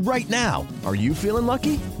for free right now. Are you feeling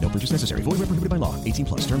lucky? No purchase necessary. Void where prohibited by law.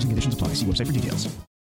 18+. Terms and conditions apply. See website for details.